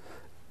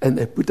 And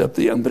they put up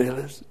the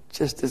umbrellas,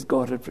 just as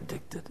God had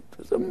predicted. It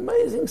was an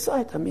amazing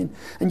sight. I mean,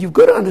 and you've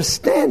got to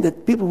understand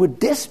that people were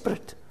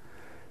desperate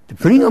to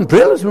bring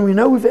umbrellas when we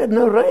know we've had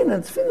no rain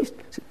and it's finished.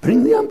 So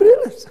bring the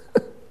umbrellas.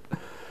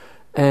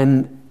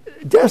 And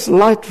just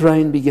light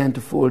rain began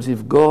to fall, as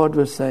if God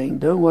was saying,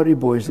 don't worry,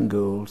 boys and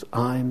girls,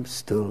 I'm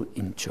still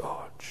in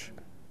charge.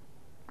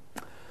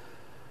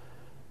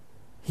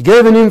 He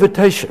gave an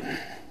invitation.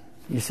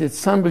 He said,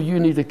 some of you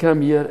need to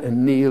come here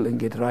and kneel and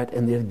get right.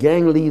 And there are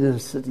gang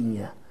leaders sitting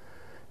here.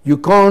 You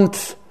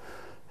can't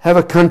have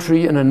a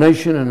country and a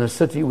nation and a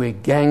city where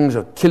gangs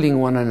are killing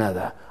one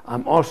another.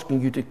 I'm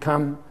asking you to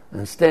come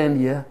and stand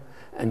here,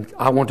 and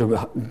I want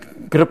to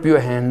grip your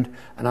hand,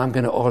 and I'm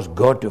going to ask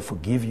God to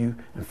forgive you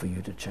and for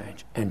you to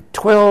change. And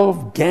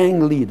 12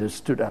 gang leaders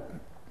stood up.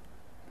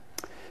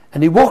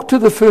 And he walked to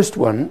the first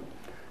one,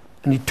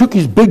 and he took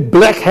his big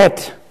black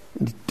hat,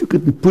 and he took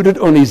it and put it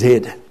on his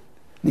head. And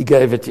he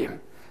gave it to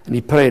him. And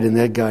he prayed, and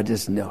that guy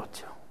just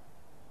knelt.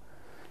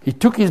 He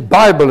took his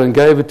Bible and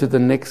gave it to the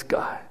next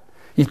guy.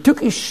 He took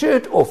his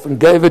shirt off and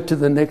gave it to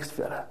the next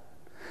fella.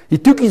 He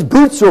took his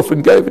boots off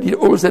and gave it. He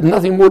almost had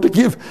nothing more to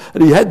give.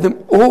 And he had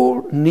them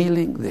all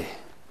kneeling there,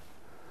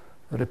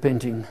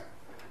 repenting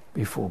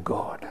before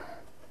God.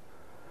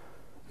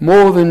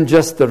 More than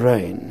just the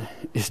rain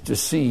is to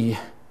see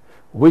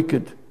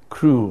wicked,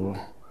 cruel,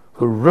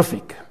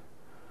 horrific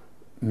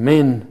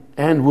men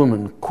and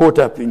women caught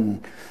up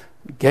in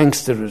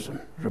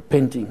gangsterism,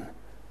 repenting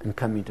and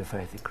coming to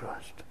faith in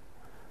Christ.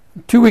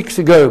 2 weeks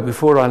ago,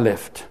 before I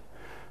left,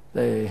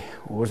 or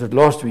was it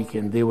last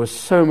weekend, there was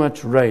so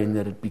much rain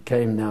that it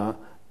became now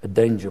a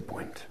danger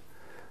point.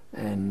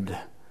 And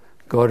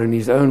God in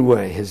his own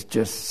way has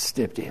just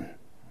stepped in.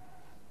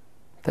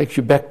 Takes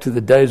you back to the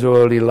days of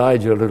old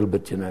Elijah a little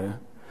bit,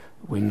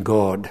 when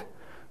God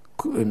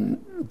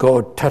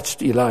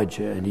touched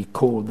Elijah and he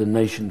called the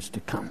nations to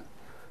come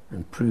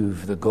and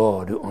prove the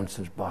God who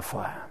answers by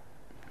fire.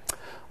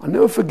 I'll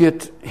never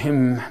forget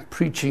him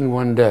preaching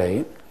one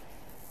day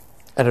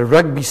at a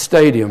rugby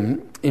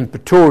stadium in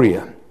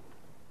Pretoria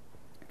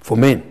for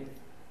men.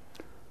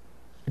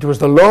 It was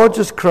the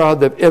largest crowd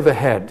they've ever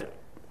had,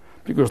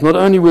 because not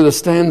only were the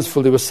stands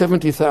full, there were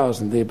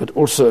 70,000 there, but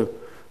also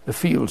the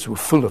fields were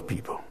full of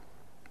people.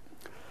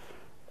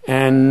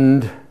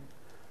 And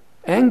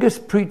Angus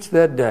preached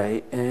that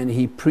day, and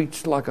he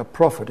preached like a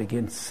prophet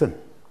against sin.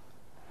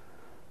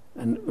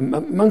 And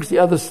amongst the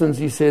other sins,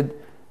 he said,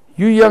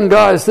 you young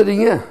guys sitting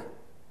here,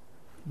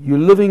 you're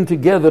living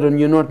together and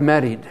you're not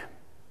married.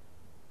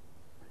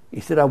 He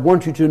said, I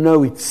want you to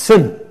know it's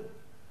sin.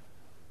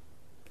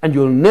 And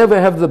you'll never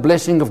have the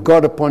blessing of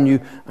God upon you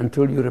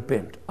until you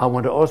repent. I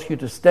want to ask you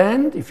to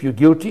stand if you're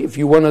guilty, if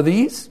you're one of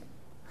these.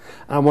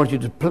 I want you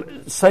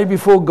to say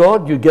before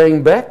God you're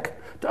going back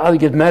to either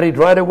get married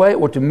right away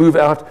or to move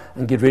out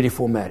and get ready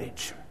for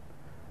marriage.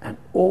 And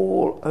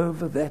all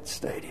over that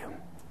stadium,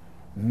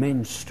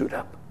 men stood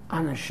up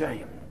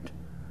unashamed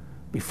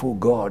before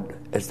God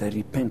as they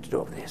repented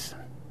of their sin.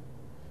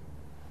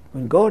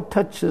 When God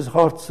touches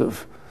hearts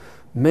of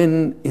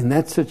men in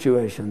that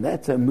situation,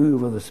 that's a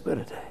move of the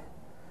Spirit.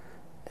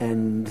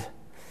 And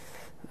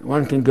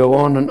one can go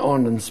on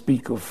and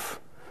speak of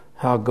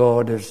how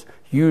God has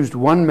used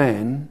one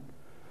man.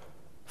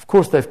 Of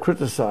course, they've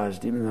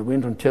criticized him, and they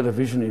went on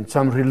television in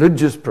some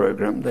religious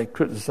program. They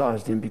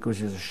criticized him because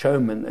he's a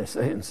showman, they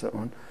say, and so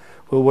on.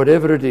 Well,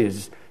 whatever it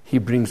is, he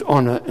brings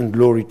honor and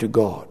glory to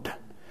God.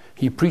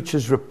 he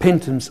preaches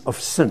repentance of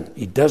sin.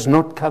 He does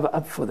not cover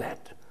up for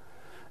that.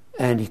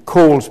 And he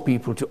calls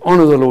people to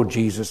honor the Lord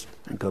Jesus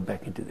and go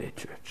back into their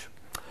church.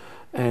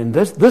 And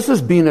this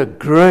has been a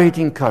great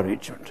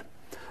encouragement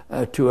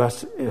to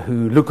us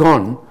who look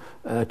on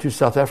to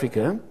South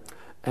Africa.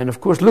 And of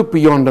course, look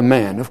beyond a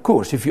man. Of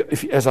course,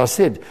 if as I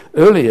said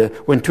earlier,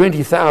 when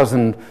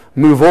 20,000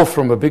 move off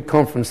from a big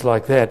conference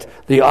like that,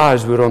 the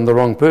eyes were on the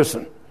wrong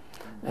person.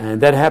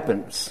 And that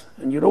happens.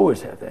 And you'd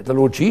always have that. The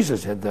Lord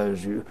Jesus had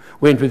those who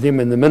went with him,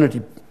 and the minute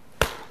he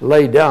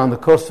laid down the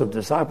cost of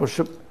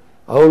discipleship,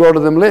 a whole lot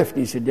of them left.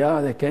 He said,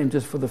 they came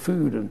just for the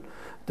food and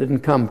didn't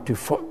come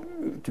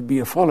to be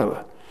a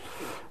follower.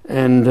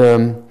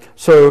 And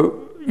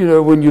so,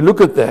 when you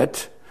look at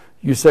that,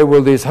 you say,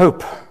 well, there's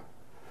hope.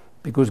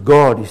 Because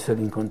God is still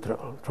in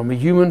control. From a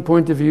human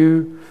point of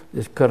view,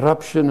 there's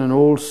corruption and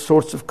all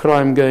sorts of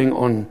crime going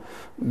on,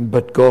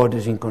 but God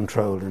is in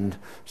control. And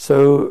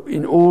so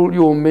in all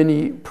your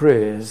many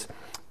prayers,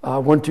 I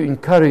want to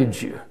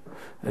encourage you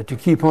to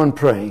keep on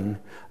praying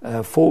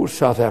for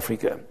South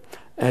Africa,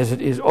 as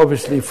it is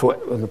obviously,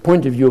 from the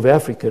point of view of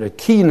Africa, a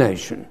key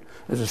nation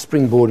as a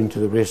springboard into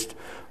the rest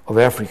of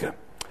Africa.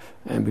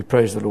 And we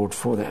praise the Lord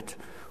for that.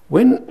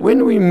 When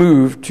we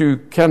moved to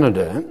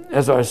Canada,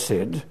 as I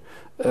said,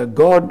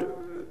 God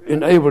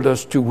enabled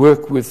us to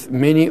work with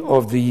many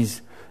of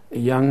these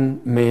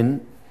young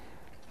men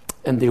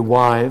and their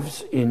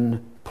wives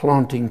in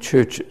planting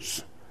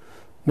churches.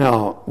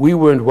 Now, we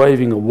weren't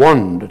waving a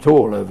wand at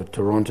all over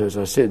Toronto. As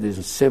I said,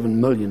 there's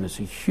 7 million. It's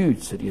a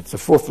huge city. It's the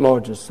 4th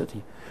largest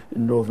city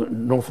in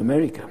North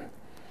America.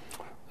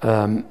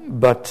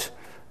 But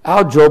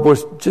our job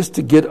was just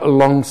to get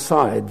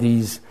alongside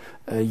these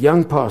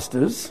young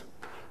pastors.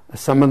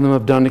 Some of them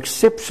have done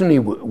exceptionally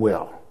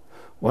well.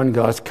 One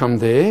guy's come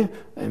there,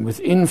 and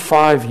within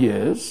 5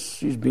 years,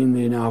 he's been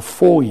there now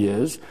 4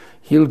 years,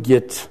 he'll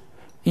get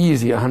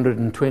easy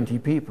 120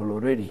 people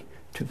already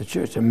to the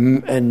church.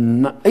 And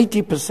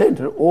 80%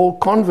 are all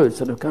converts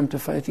that have come to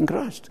faith in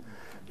Christ.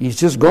 He's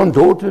just gone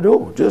door to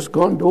door,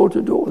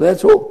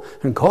 that's all.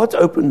 And God's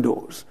opened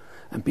doors,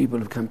 and people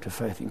have come to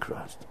faith in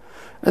Christ.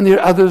 And there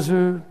are others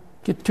who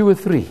get 2 or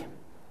 3,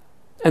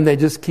 and they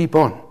just keep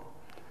on.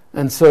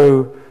 And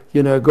so,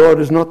 God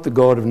is not the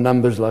God of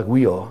numbers like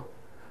we are.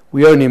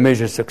 We only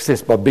measure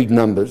success by big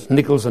numbers,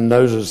 nickels and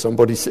noses,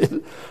 somebody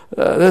said.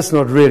 That's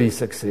not really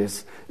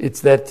success. It's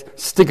that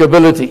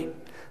stickability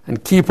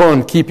and keep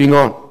on keeping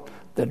on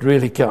that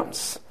really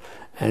counts.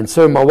 And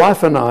so my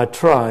wife and I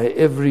try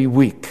every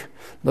week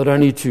not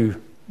only to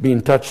be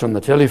in touch on the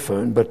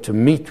telephone, but to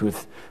meet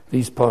with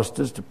these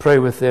pastors, to pray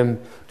with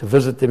them, to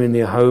visit them in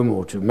their home,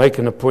 or to make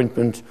an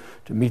appointment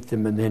to meet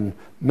them, and then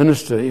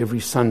minister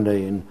every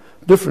Sunday in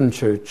a different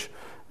church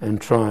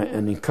and try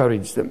and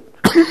encourage them.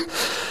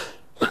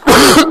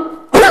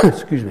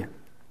 Excuse me.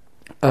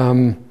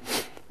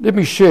 Let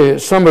me share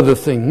some of the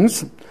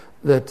things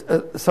that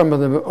some of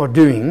them are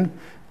doing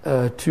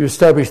to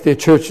establish their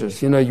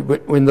churches.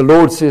 When the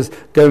Lord says,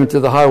 go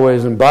into the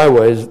highways and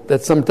byways,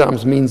 that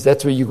sometimes means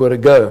that's where you've got to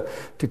go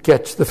to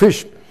catch the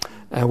fish,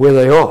 where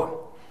they are.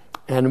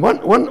 And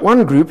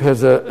one group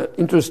has an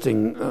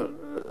interesting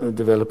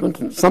development,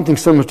 and something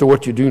similar to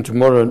what you're doing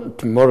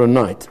tomorrow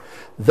night.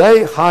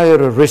 They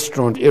hire a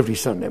restaurant every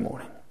Sunday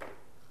morning.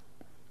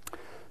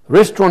 The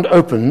restaurant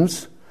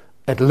opens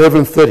at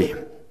 11:30.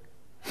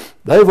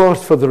 They've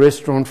asked for the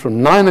restaurant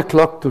from 9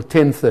 o'clock to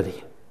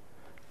 10:30.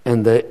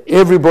 And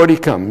everybody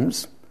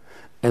comes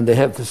and they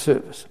have the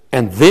service.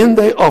 And then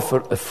they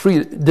offer a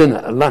free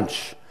dinner, a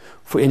lunch,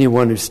 for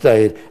anyone who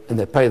stayed, and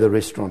they pay the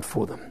restaurant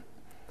for them.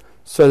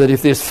 So that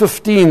if there's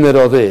 15 that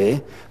are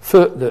there,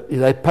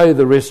 they pay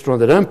the restaurant.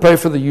 They don't pay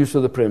for the use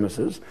of the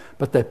premises,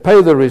 but they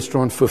pay the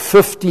restaurant for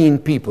 15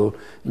 people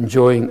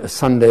enjoying a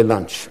Sunday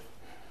lunch.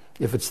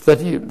 If it's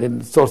 30,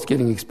 then it starts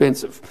getting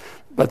expensive.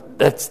 But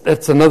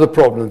that's another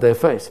problem they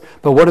face.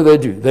 But what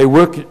do? They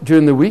work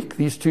during the week,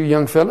 these two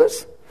young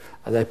fellas.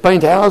 They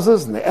paint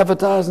houses and they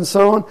advertise and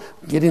so on,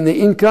 getting their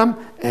income,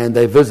 and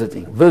they're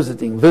visiting,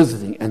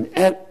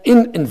 and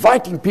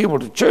inviting people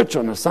to church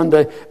on a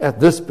Sunday at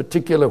this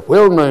particular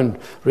well-known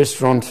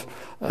restaurant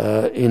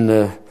in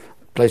a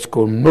place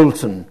called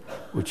Milton,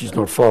 which is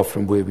not far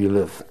from where we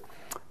live.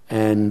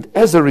 And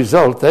as a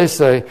result, they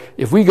say,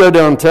 if we go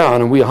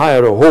downtown and we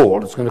hire a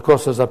hall, it's going to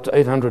cost us up to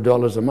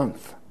 $800 a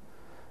month.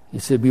 He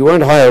said, we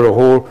won't hire a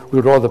hall,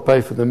 we'd rather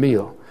pay for the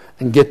meal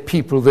and get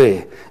people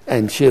there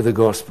and share the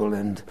gospel.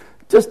 And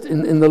just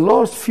in the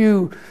last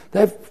few,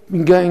 they've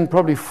been going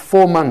probably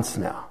 4 months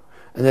now,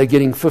 and they're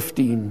getting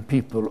 15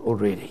 people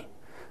already.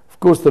 Of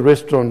course, the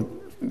restaurant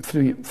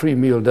free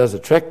meal does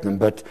attract them,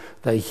 but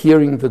they're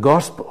hearing the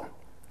gospel.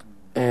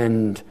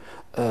 And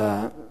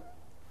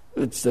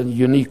it's a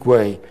unique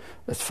way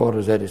as far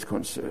as that is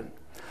concerned.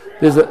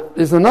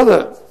 There's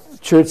another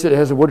church that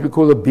has what we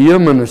call a beer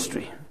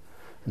ministry.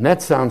 And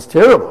that sounds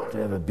terrible, to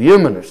have a beer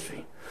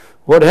ministry.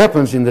 What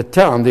happens in the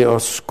town, there are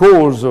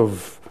scores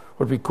of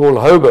what we call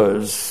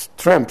hobos,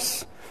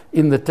 tramps,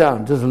 in the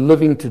town, just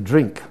living to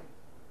drink.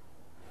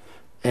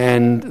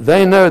 And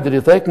they know that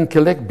if they can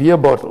collect beer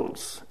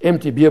bottles,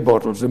 empty beer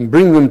bottles, and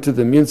bring them to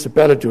the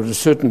municipality or a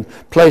certain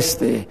place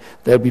there,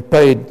 they'll be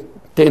paid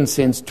 10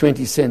 cents,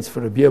 20 cents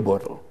for a beer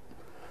bottle.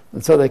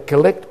 And so they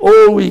collect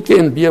all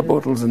weekend beer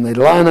bottles, and they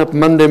line up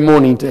Monday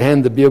morning to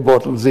hand the beer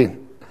bottles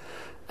in.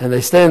 And they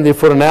stand there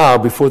for an hour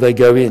before they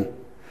go in.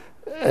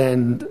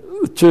 And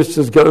the church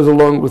just goes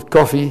along with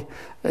coffee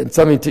and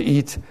something to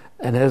eat,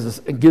 and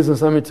gives them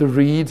something to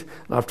read.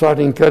 And I've tried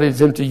to encourage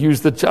them to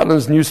use the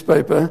Challenge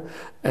newspaper.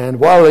 And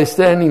while they're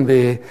standing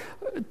there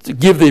to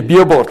give their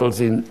beer bottles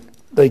in,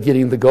 they're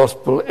getting the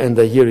gospel and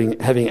they're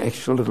having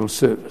actual little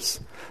service.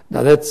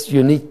 Now that's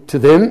unique to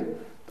them.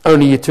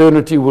 Only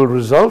eternity will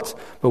result.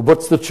 But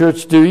what's the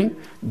church doing?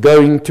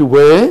 Going to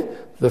where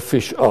the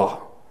fish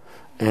are.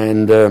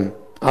 And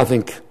I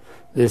think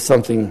there's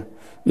something,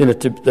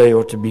 they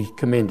ought to be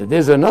commended.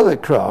 There's another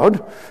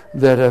crowd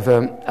that have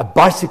a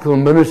bicycle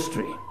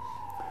ministry.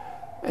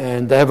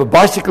 And they have a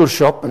bicycle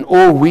shop, and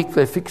all week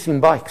they're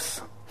fixing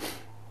bikes.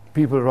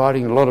 People are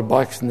riding a lot of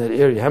bikes in that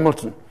area,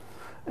 Hamilton.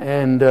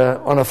 And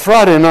on a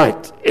Friday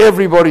night,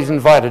 everybody's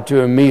invited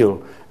to a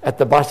meal at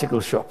the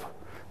bicycle shop.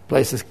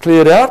 Place is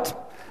cleared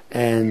out,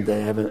 and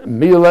they have a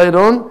meal laid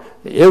on.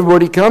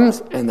 Everybody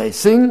comes, and they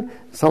sing.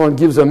 Someone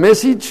gives a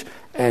message,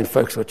 and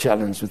folks are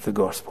challenged with the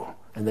gospel.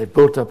 And they've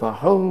built up a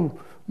whole,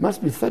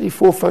 must be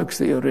 34 folks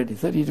there already,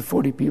 30 to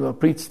 40 people. I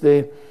preached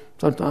there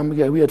some time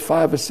ago. We had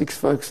 5 or 6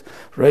 folks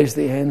raise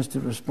their hands to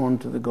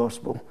respond to the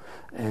gospel.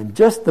 And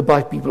just the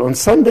bike people. On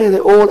Sunday,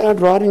 they're all out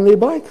riding their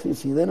bikes. You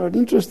see, they're not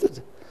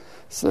interested.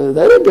 So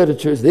they don't go to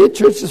church. Their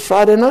church is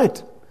Friday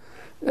night.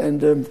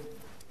 And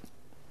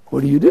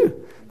what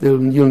do?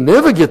 You'll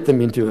never get them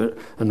into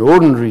an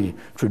ordinary,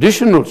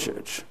 traditional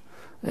church.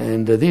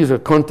 And these are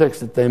contacts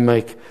that they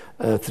make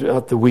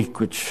throughout the week,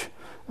 which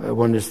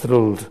one is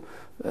thrilled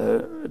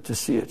to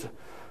see it.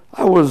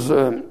 I was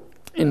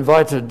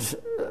invited,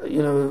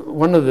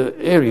 one of the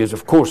areas,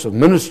 of course, of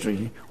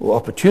ministry or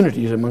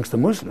opportunities amongst the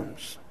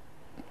Muslims.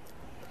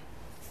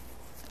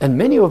 And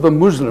many of the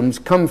Muslims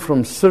come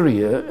from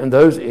Syria and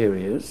those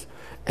areas,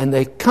 and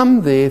they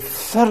come there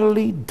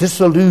thoroughly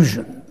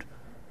disillusioned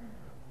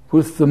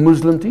with the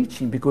Muslim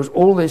teaching because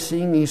all they're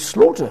seeing is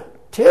slaughter,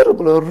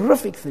 terrible,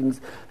 horrific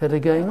things that are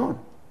going on.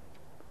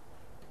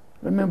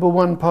 I remember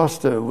one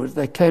pastor,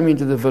 they came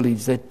into the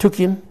village, they took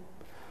him,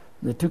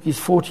 they took his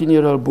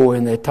 14-year-old boy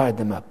and they tied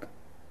them up.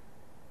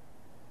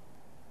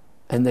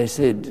 And they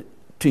said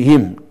to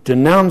him,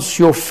 denounce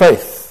your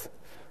faith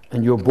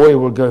and your boy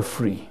will go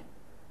free.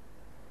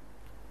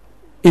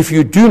 If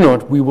you do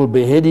not, we will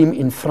behead him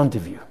in front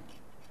of you.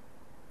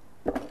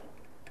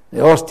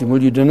 They asked him,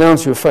 will you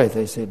denounce your faith?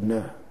 They said,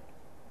 no.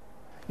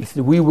 He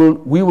said, we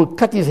will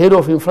cut his head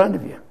off in front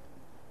of you.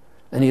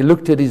 And he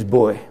looked at his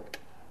boy.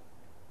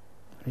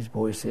 His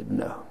boy said,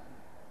 no.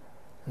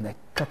 And they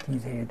cut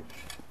his head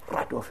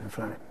right off in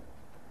front of him.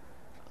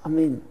 I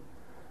mean,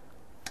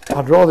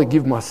 I'd rather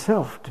give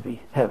myself to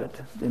have it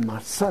than my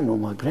son or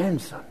my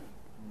grandson.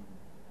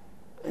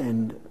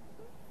 And,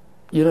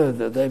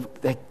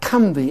 they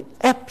come there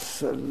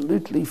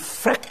absolutely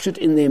fractured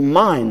in their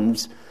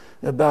minds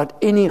about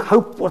any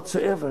hope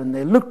whatsoever. And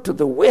they look to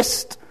the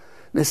West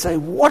and they say,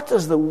 what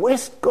has the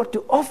West got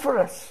to offer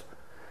us?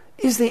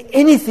 Is there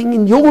anything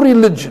in your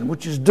religion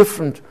which is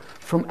different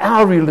from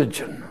our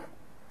religion?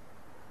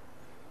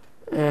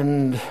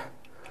 And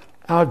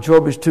our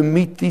job is to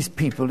meet these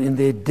people in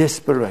their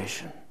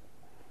desperation.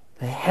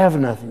 They have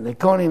nothing. They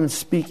can't even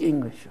speak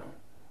English.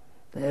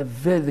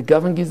 The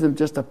government gives them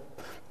just a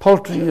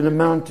paltry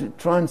amount to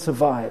try and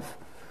survive.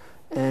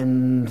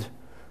 And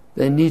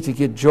they need to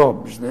get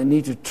jobs. They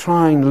need to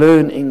try and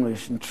learn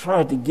English and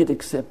try to get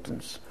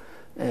acceptance.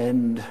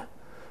 And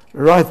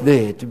right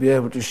there to be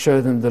able to show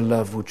them the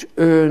love which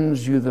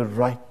earns you the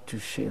right to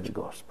share the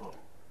gospel.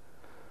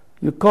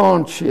 You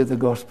can't share the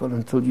gospel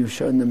until you've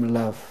shown them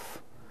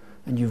love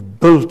and you've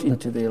built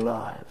into their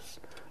lives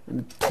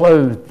and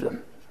clothed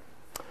them.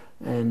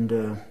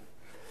 And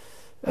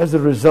as a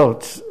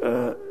result,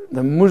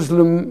 the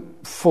Muslim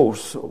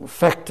force or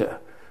factor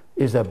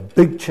is a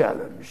big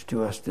challenge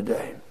to us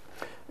today.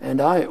 And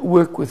I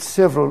work with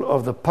several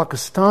of the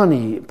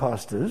Pakistani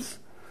pastors,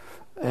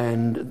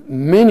 and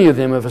many of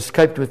them have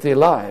escaped with their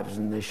lives.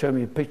 And they show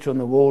me a picture on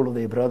the wall of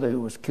their brother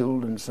who was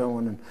killed and so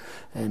on.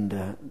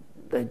 And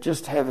they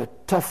just have a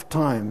tough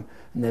time,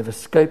 and they've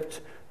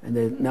escaped, and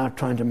they're now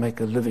trying to make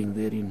a living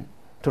there in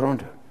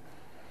Toronto.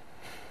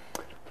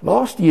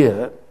 Last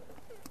year,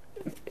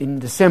 in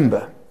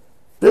December,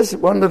 this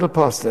one little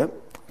pastor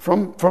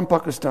from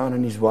Pakistan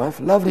and his wife,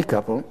 lovely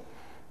couple,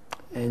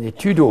 and their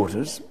 2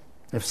 daughters,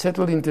 have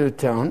settled into a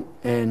town,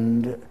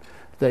 and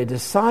they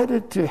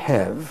decided to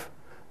have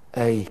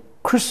a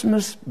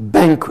Christmas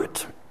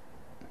banquet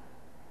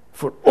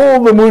for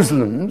all the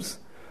Muslims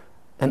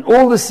and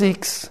all the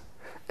Sikhs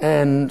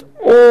and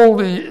all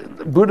the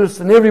Buddhists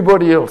and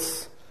everybody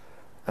else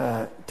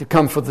to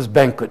come for this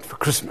banquet for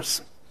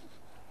Christmas.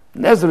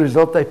 And as a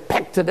result, they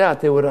packed it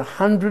out. There were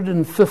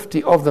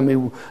 150 of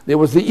them. There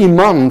was the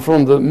imam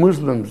from the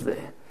Muslims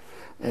there.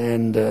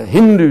 and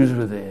Hindus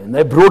were there, and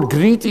they brought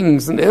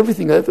greetings and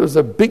everything. That was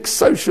a big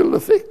social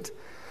effect.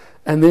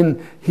 And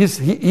then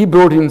he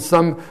brought in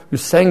some who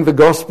sang the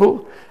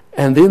gospel,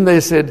 and then they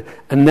said,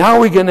 and now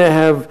we're going to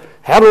have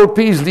Harold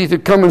Peasley to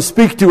come and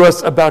speak to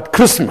us about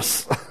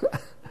Christmas.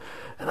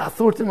 And I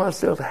thought to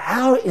myself,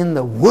 how in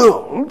the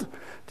world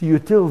do you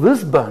tell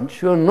this bunch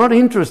who are not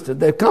interested?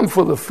 They've come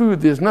for the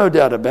food, there's no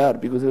doubt about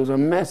it, because there was a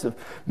massive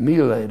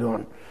meal laid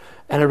on.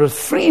 And it was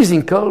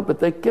freezing cold, but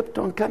they kept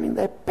on coming.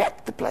 They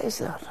packed the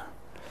place out.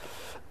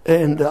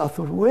 And I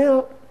thought,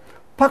 well,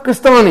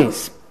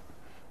 Pakistanis,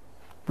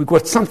 we've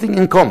got something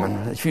in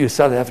common if you're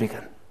South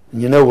African.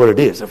 And you know what it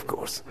is, of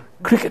course.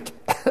 Cricket.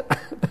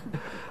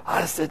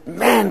 I said,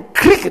 man,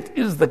 cricket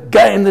is the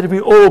game that we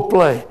all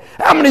play.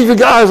 How many of you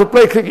guys will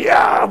play cricket?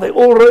 Yeah, they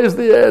all raised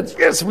their hands.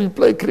 Yes, we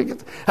play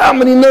cricket. How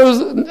many knows?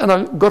 And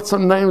I got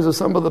some names of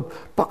some of the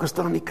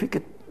Pakistani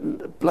cricket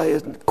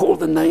players and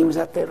called the names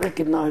out. They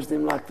recognized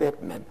them like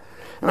that, man.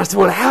 And I said,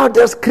 well, how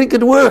does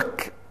cricket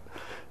work?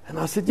 And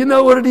I said, you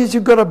know what it is?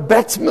 You've got a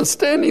batsman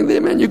standing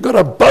there, man. You've got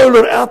a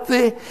bowler out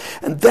there.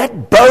 And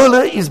that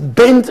bowler is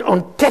bent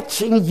on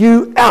catching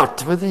you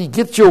out. Whether he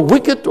gets your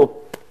wicket or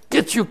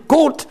gets you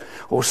caught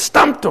or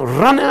stumped or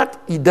run out,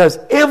 he does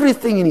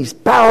everything in his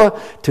power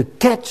to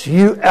catch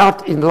you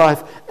out in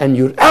life, and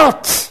you're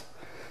out.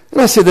 And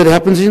I said, that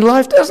happens in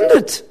life, doesn't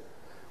it?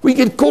 We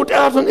get caught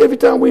out on every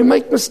time we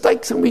make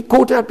mistakes, and we're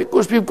caught out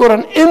because we've got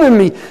an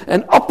enemy,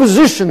 an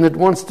opposition that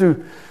wants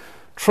to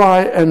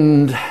try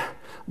and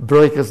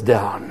break us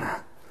down.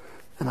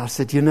 And I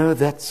said, you know,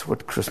 that's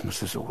what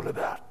Christmas is all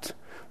about.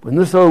 When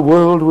this whole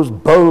world was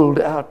bowled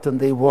out and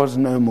there was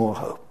no more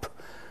hope,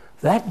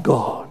 that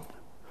God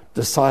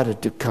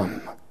decided to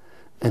come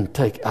and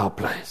take our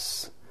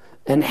place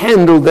and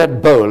handle that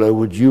bowler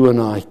which you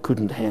and I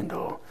couldn't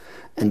handle.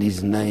 And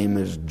his name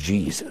is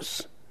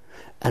Jesus.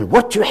 And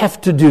what you have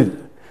to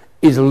do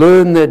is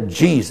learn that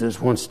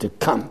Jesus wants to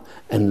come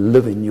and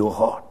live in your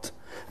heart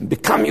and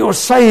become your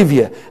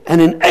Savior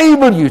and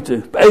enable you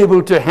to be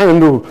able to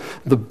handle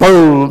the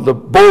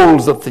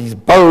balls that these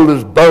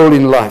bowlers bowl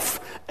in life,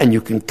 and you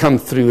can come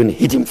through and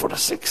hit him for a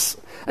six.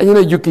 And you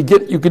know, you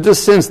could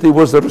just sense there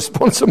was a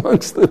response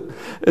amongst them,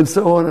 and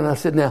so on. And I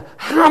said, now,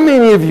 how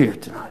many of you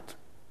tonight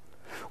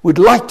would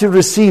like to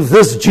receive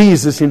this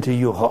Jesus into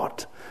your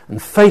heart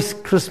and face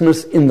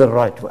Christmas in the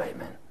right way,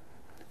 man?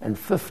 And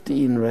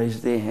 15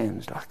 raised their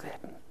hands like that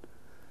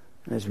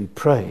as we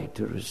prayed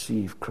to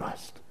receive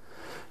Christ.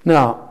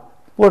 Now,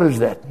 what is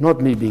that?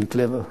 Not me being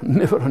clever,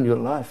 never on your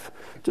life.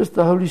 Just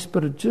the Holy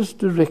Spirit just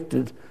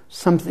directed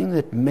something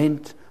that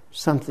meant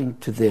something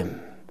to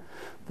them,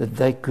 that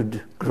they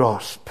could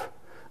grasp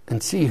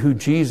and see who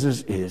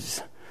Jesus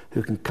is,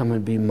 who can come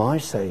and be my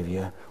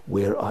Savior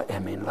where I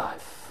am in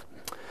life.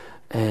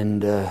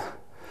 And,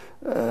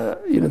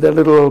 that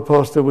little old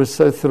pastor was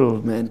so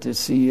thrilled, man, to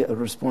see a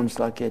response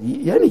like that.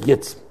 He only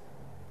gets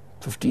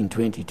 15,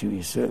 20 to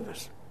his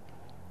service.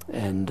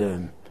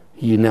 And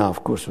he now,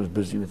 of course, was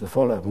busy with the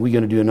follow-up. We're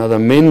going to do another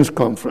men's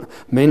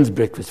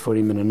breakfast for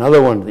him and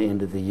another one at the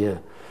end of the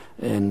year.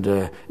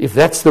 And if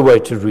that's the way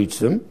to reach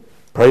them,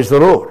 praise the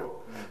Lord.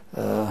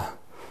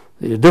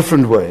 There are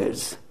different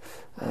ways.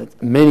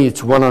 Many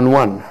it's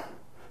one-on-one,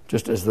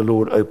 just as the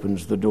Lord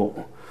opens the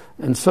door.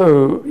 And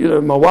so,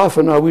 my wife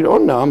and I, we're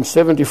on now. I'm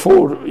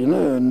 74,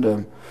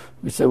 and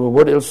we say, well,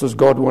 what else does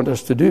God want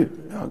us to do?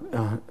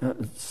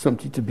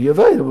 Simply to be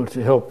available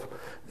to help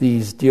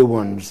these dear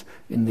ones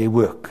in their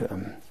work.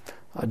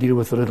 I deal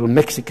with a little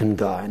Mexican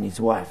guy and his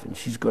wife, and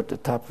she's got the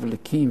type of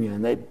leukemia,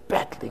 and they're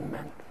battling,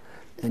 man.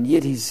 And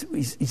yet he's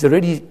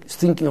already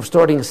thinking of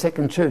starting a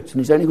second church,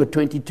 and he's only got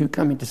 22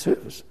 coming to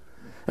service.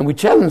 And we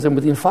challenge them,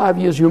 within 5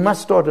 years you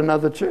must start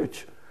another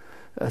church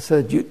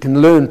so that you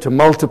can learn to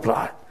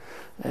multiply.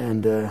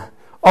 And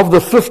of the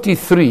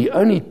 53,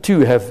 only 2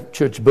 have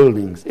church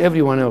buildings.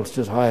 Everyone else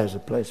just hires a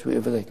place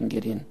wherever they can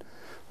get in.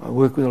 I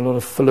work with a lot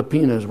of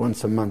Filipinos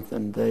once a month,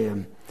 and they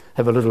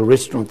have a little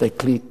restaurant they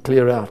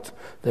clear out.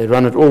 They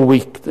run it all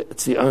week.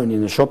 It's their own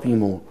in a shopping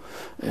mall.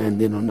 And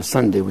then on a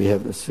Sunday we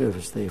have the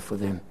service there for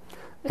them.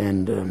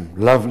 And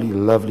lovely,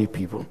 lovely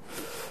people.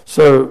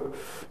 So,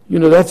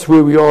 that's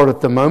where we are at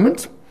the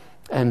moment.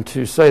 And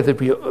to say that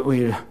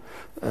we're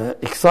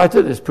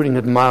excited is putting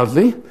it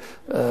mildly,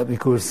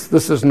 because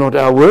this is not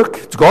our work.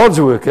 It's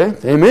God's work, eh?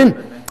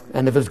 Amen?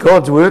 And if it's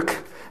God's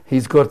work,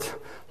 He's got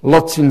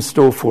lots in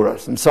store for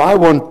us. And so I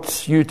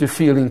want you to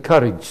feel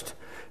encouraged,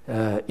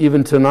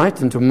 even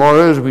tonight and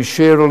tomorrow as we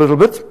share a little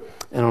bit.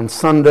 And on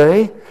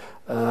Sunday,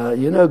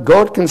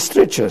 God can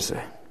stretch us.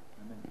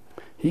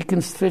 He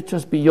can stretch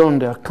us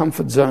beyond our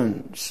comfort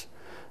zones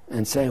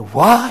and say,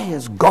 why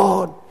has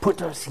God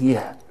put us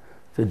here?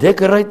 To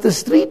decorate the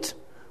street?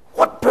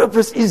 What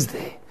purpose is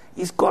there?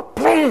 He's got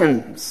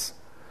plans.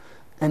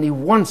 And He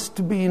wants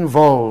to be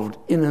involved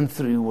in and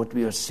through what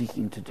we are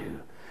seeking to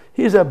do.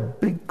 He's a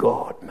big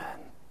God, man.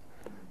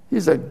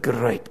 He's a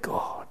great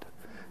God.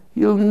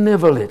 He'll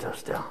never let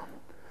us down.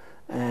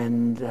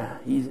 And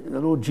the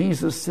Lord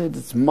Jesus said,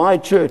 it's my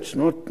church,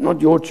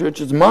 not your church,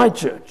 it's my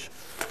church.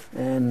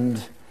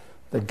 And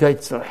the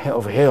gates of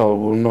hell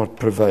will not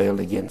prevail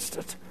against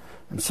it.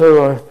 And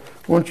so I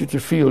want you to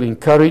feel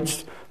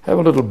encouraged. Have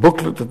a little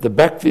booklet at the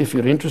back there if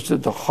you're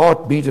interested, The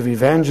Heartbeat of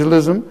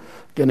Evangelism.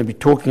 Going to be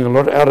talking a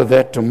lot out of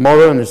that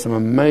tomorrow, and there's some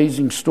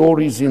amazing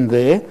stories in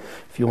there.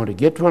 If you want to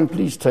get one,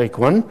 please take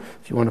one.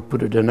 If you want to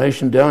put a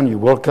donation down, you're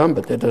welcome,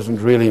 but that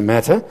doesn't really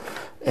matter.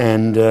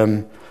 And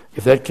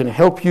if that can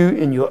help you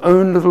in your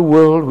own little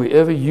world,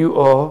 wherever you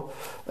are,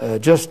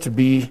 just to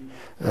be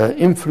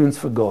influence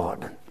for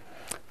God.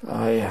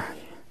 I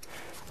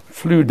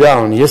flew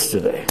down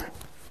yesterday,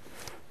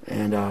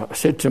 and I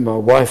said to my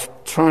wife,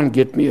 try and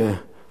get me an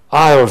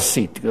aisle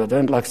seat, because I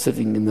don't like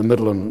sitting in the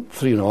middle on a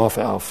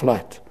 3.5-hour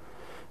flight.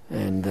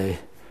 And they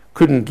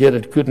couldn't get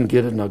it,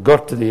 and I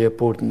got to the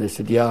airport, and they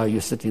said, yeah, you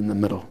sit in the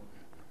middle.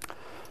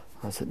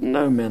 I said,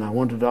 no, man, I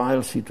wanted an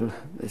aisle seat.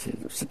 They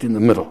said, sit in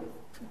the middle.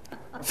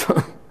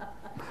 So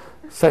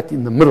sat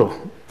in the middle,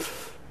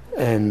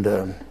 and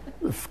the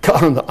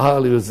guy on the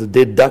aisle, he was a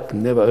dead duck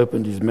and never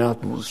opened his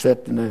mouth, and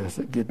sat, I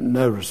said, get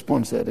no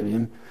response out of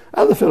him.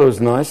 Other fellow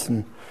was nice,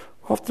 and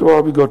after a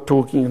while we got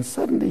talking, and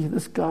suddenly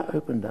this guy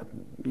opened up.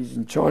 He's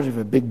in charge of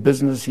a big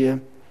business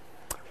here.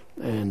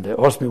 And they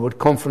asked me what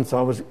conference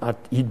I was at.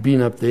 He'd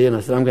been up there, and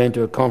I said, I'm going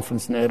to a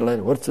conference in Adelaide.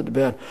 What's it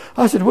about?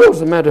 I said, well,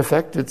 as a matter of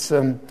fact, it's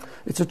a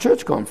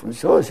church conference.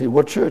 He said, I said,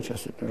 what church? He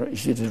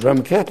said, it's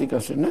Roman Catholic. I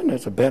said, no,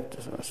 it's a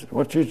Baptist. I said,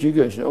 what church do you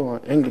go? He said,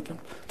 Anglican.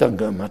 Don't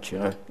go much,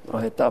 I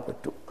had to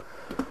talk.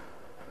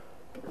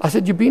 I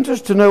said, you'd be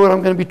interested to know what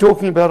I'm going to be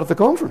talking about at the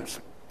conference.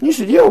 And he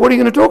said, yeah, what are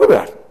you going to talk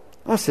about?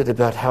 I said,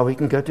 about how we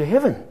can go to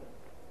heaven.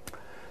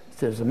 He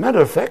said, as a matter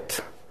of fact,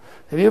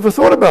 have you ever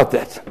thought about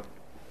that?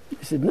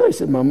 He said, no. He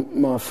said,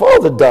 my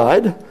father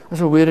died. I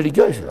said, where did he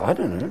go? He said, I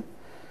don't know.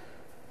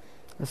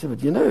 I said,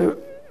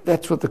 but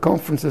that's what the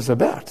conference is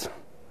about.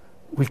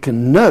 We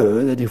can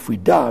know that if we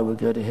die, we'll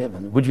go to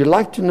heaven. Would you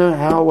like to know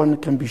how one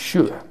can be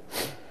sure?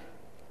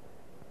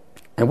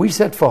 And we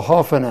sat for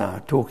half an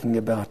hour talking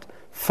about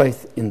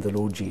faith in the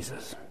Lord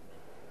Jesus,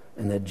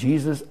 and that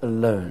Jesus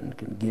alone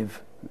can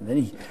give. And then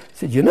he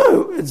said,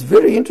 it's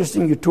very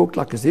interesting you talk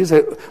like this.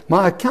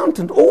 My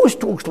accountant always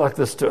talks like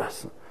this to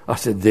us. I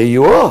said, there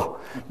you are.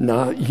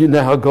 Now you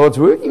know how God's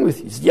working with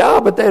you. He said, yeah,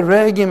 but they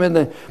rag him and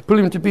they pull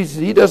him to pieces.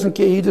 He doesn't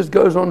care. He just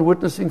goes on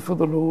witnessing for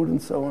the Lord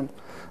and so on.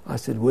 I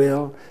said,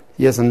 well,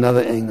 here's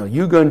another angle.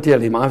 You go and tell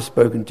him I've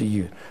spoken to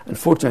you.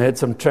 Unfortunately, I had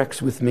some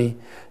tracts with me,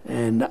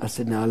 and I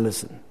said, now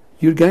listen,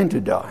 you're going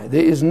to die.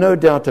 There is no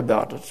doubt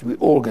about it. We're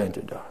all going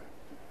to die.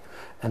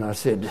 And I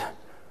said,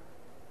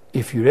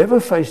 if you're ever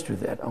faced with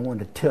that, I want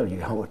to tell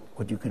you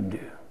what you can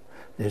do.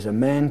 There's a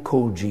man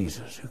called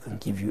Jesus who can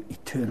give you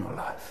eternal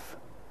life.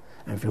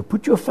 And if you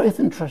put your faith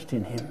and trust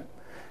in him,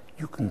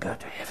 you can go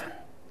to heaven.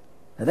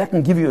 Now that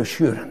can give you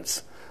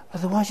assurance.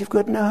 Otherwise, you've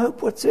got no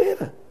hope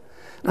whatsoever.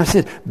 And I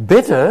said,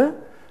 better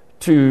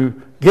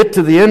to get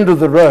to the end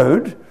of the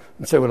road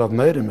and say, well, I've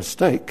made a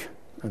mistake,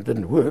 and it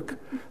didn't work,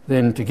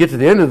 than to get to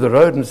the end of the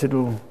road and said,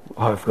 well,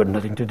 I've got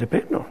nothing to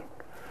depend on.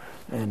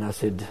 And I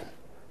said,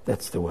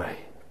 that's the way.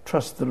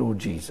 Trust the Lord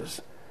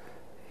Jesus.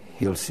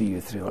 He'll see you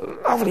through.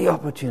 A lovely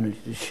opportunity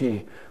to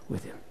share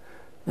with him.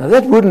 Now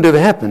that wouldn't have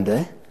happened,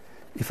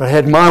 if I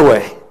had my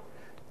way.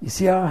 You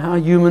see how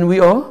human we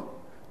are?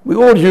 We're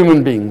all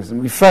human beings,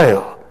 and we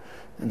fail.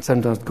 And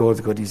sometimes God's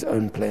got his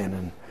own plan.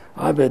 And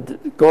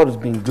God has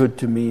been good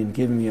to me and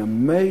given me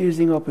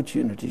amazing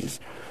opportunities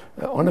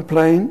on a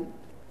plane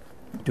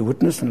to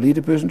witness and lead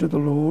a person to the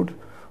Lord,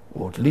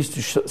 or at least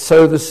to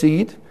sow the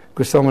seed,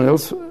 because someone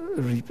else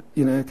can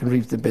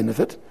reap the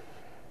benefit.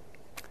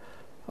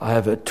 I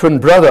have a twin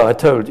brother, I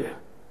told you.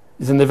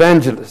 He's an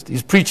evangelist.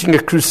 He's preaching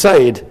a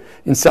crusade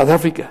in South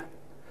Africa.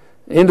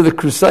 End of the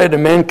crusade, a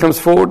man comes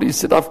forward. He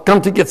said, I've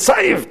come to get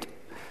saved.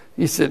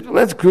 He said, well,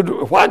 that's good.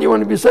 Why do you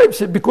want to be saved? He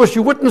said, because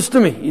you witnessed to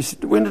me. He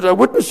said, when did I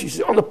witness? He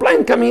said, on the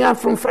plane coming out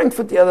from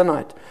Frankfurt the other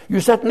night. You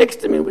sat next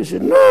to me. We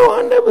said, no,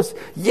 I never.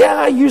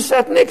 Yeah, you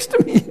sat next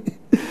to me.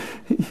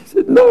 He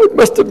said, no, it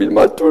must have been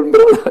my twin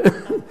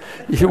brother.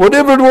 He said,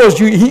 whatever it was,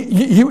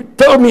 he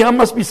told me I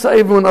must be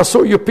saved. When I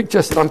saw your picture,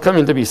 I said, I'm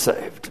coming to be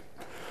saved.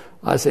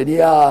 I said,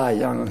 yeah,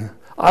 young.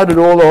 I did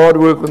all the hard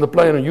work on the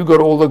plane, and you got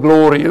all the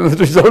glory as a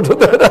result of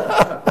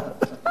that.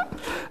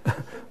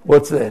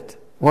 What's that?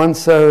 One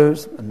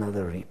sows,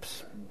 another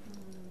reaps.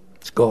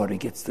 It's God who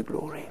gets the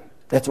glory.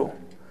 That's all.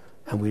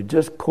 And we're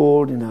just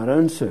called in our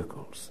own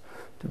circles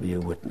to be a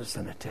witness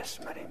and a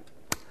testimony.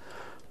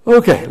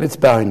 Okay, let's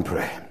bow in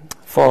prayer.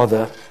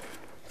 Father,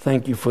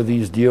 thank you for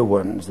these dear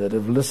ones that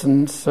have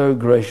listened so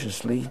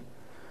graciously.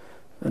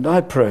 And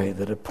I pray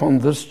that upon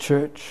this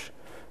church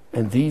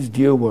and these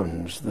dear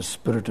ones, the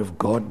Spirit of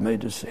God may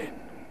descend.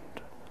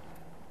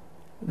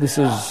 This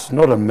is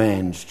not a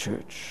man's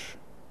church.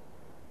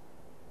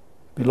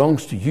 It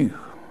belongs to you.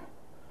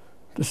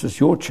 This is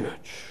your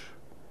church.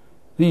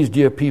 These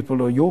dear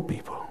people are your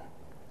people.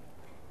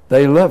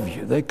 They love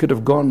you. They could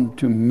have gone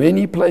to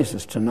many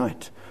places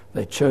tonight.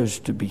 They chose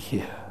to be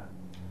here.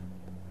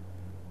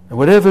 And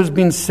whatever has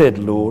been said,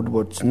 Lord,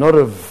 what's not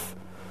of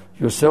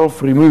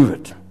yourself, remove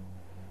it.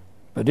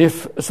 But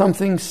if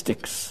something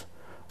sticks,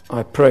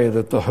 I pray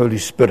that the Holy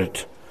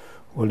Spirit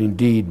will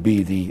indeed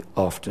be the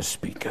after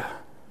speaker.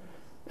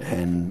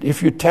 And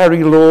if you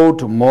tarry, Lord,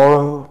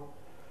 tomorrow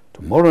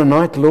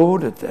night,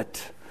 Lord, at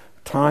that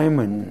time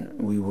when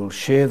we will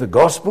share the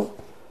gospel,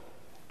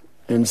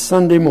 and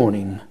Sunday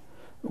morning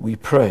we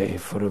pray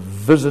for a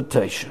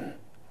visitation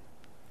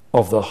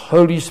of the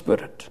Holy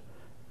Spirit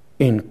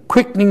in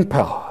quickening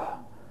power,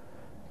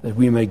 that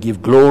we may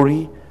give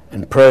glory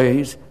and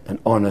praise and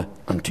honor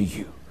unto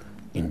you.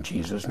 In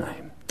Jesus'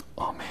 name,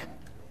 amen.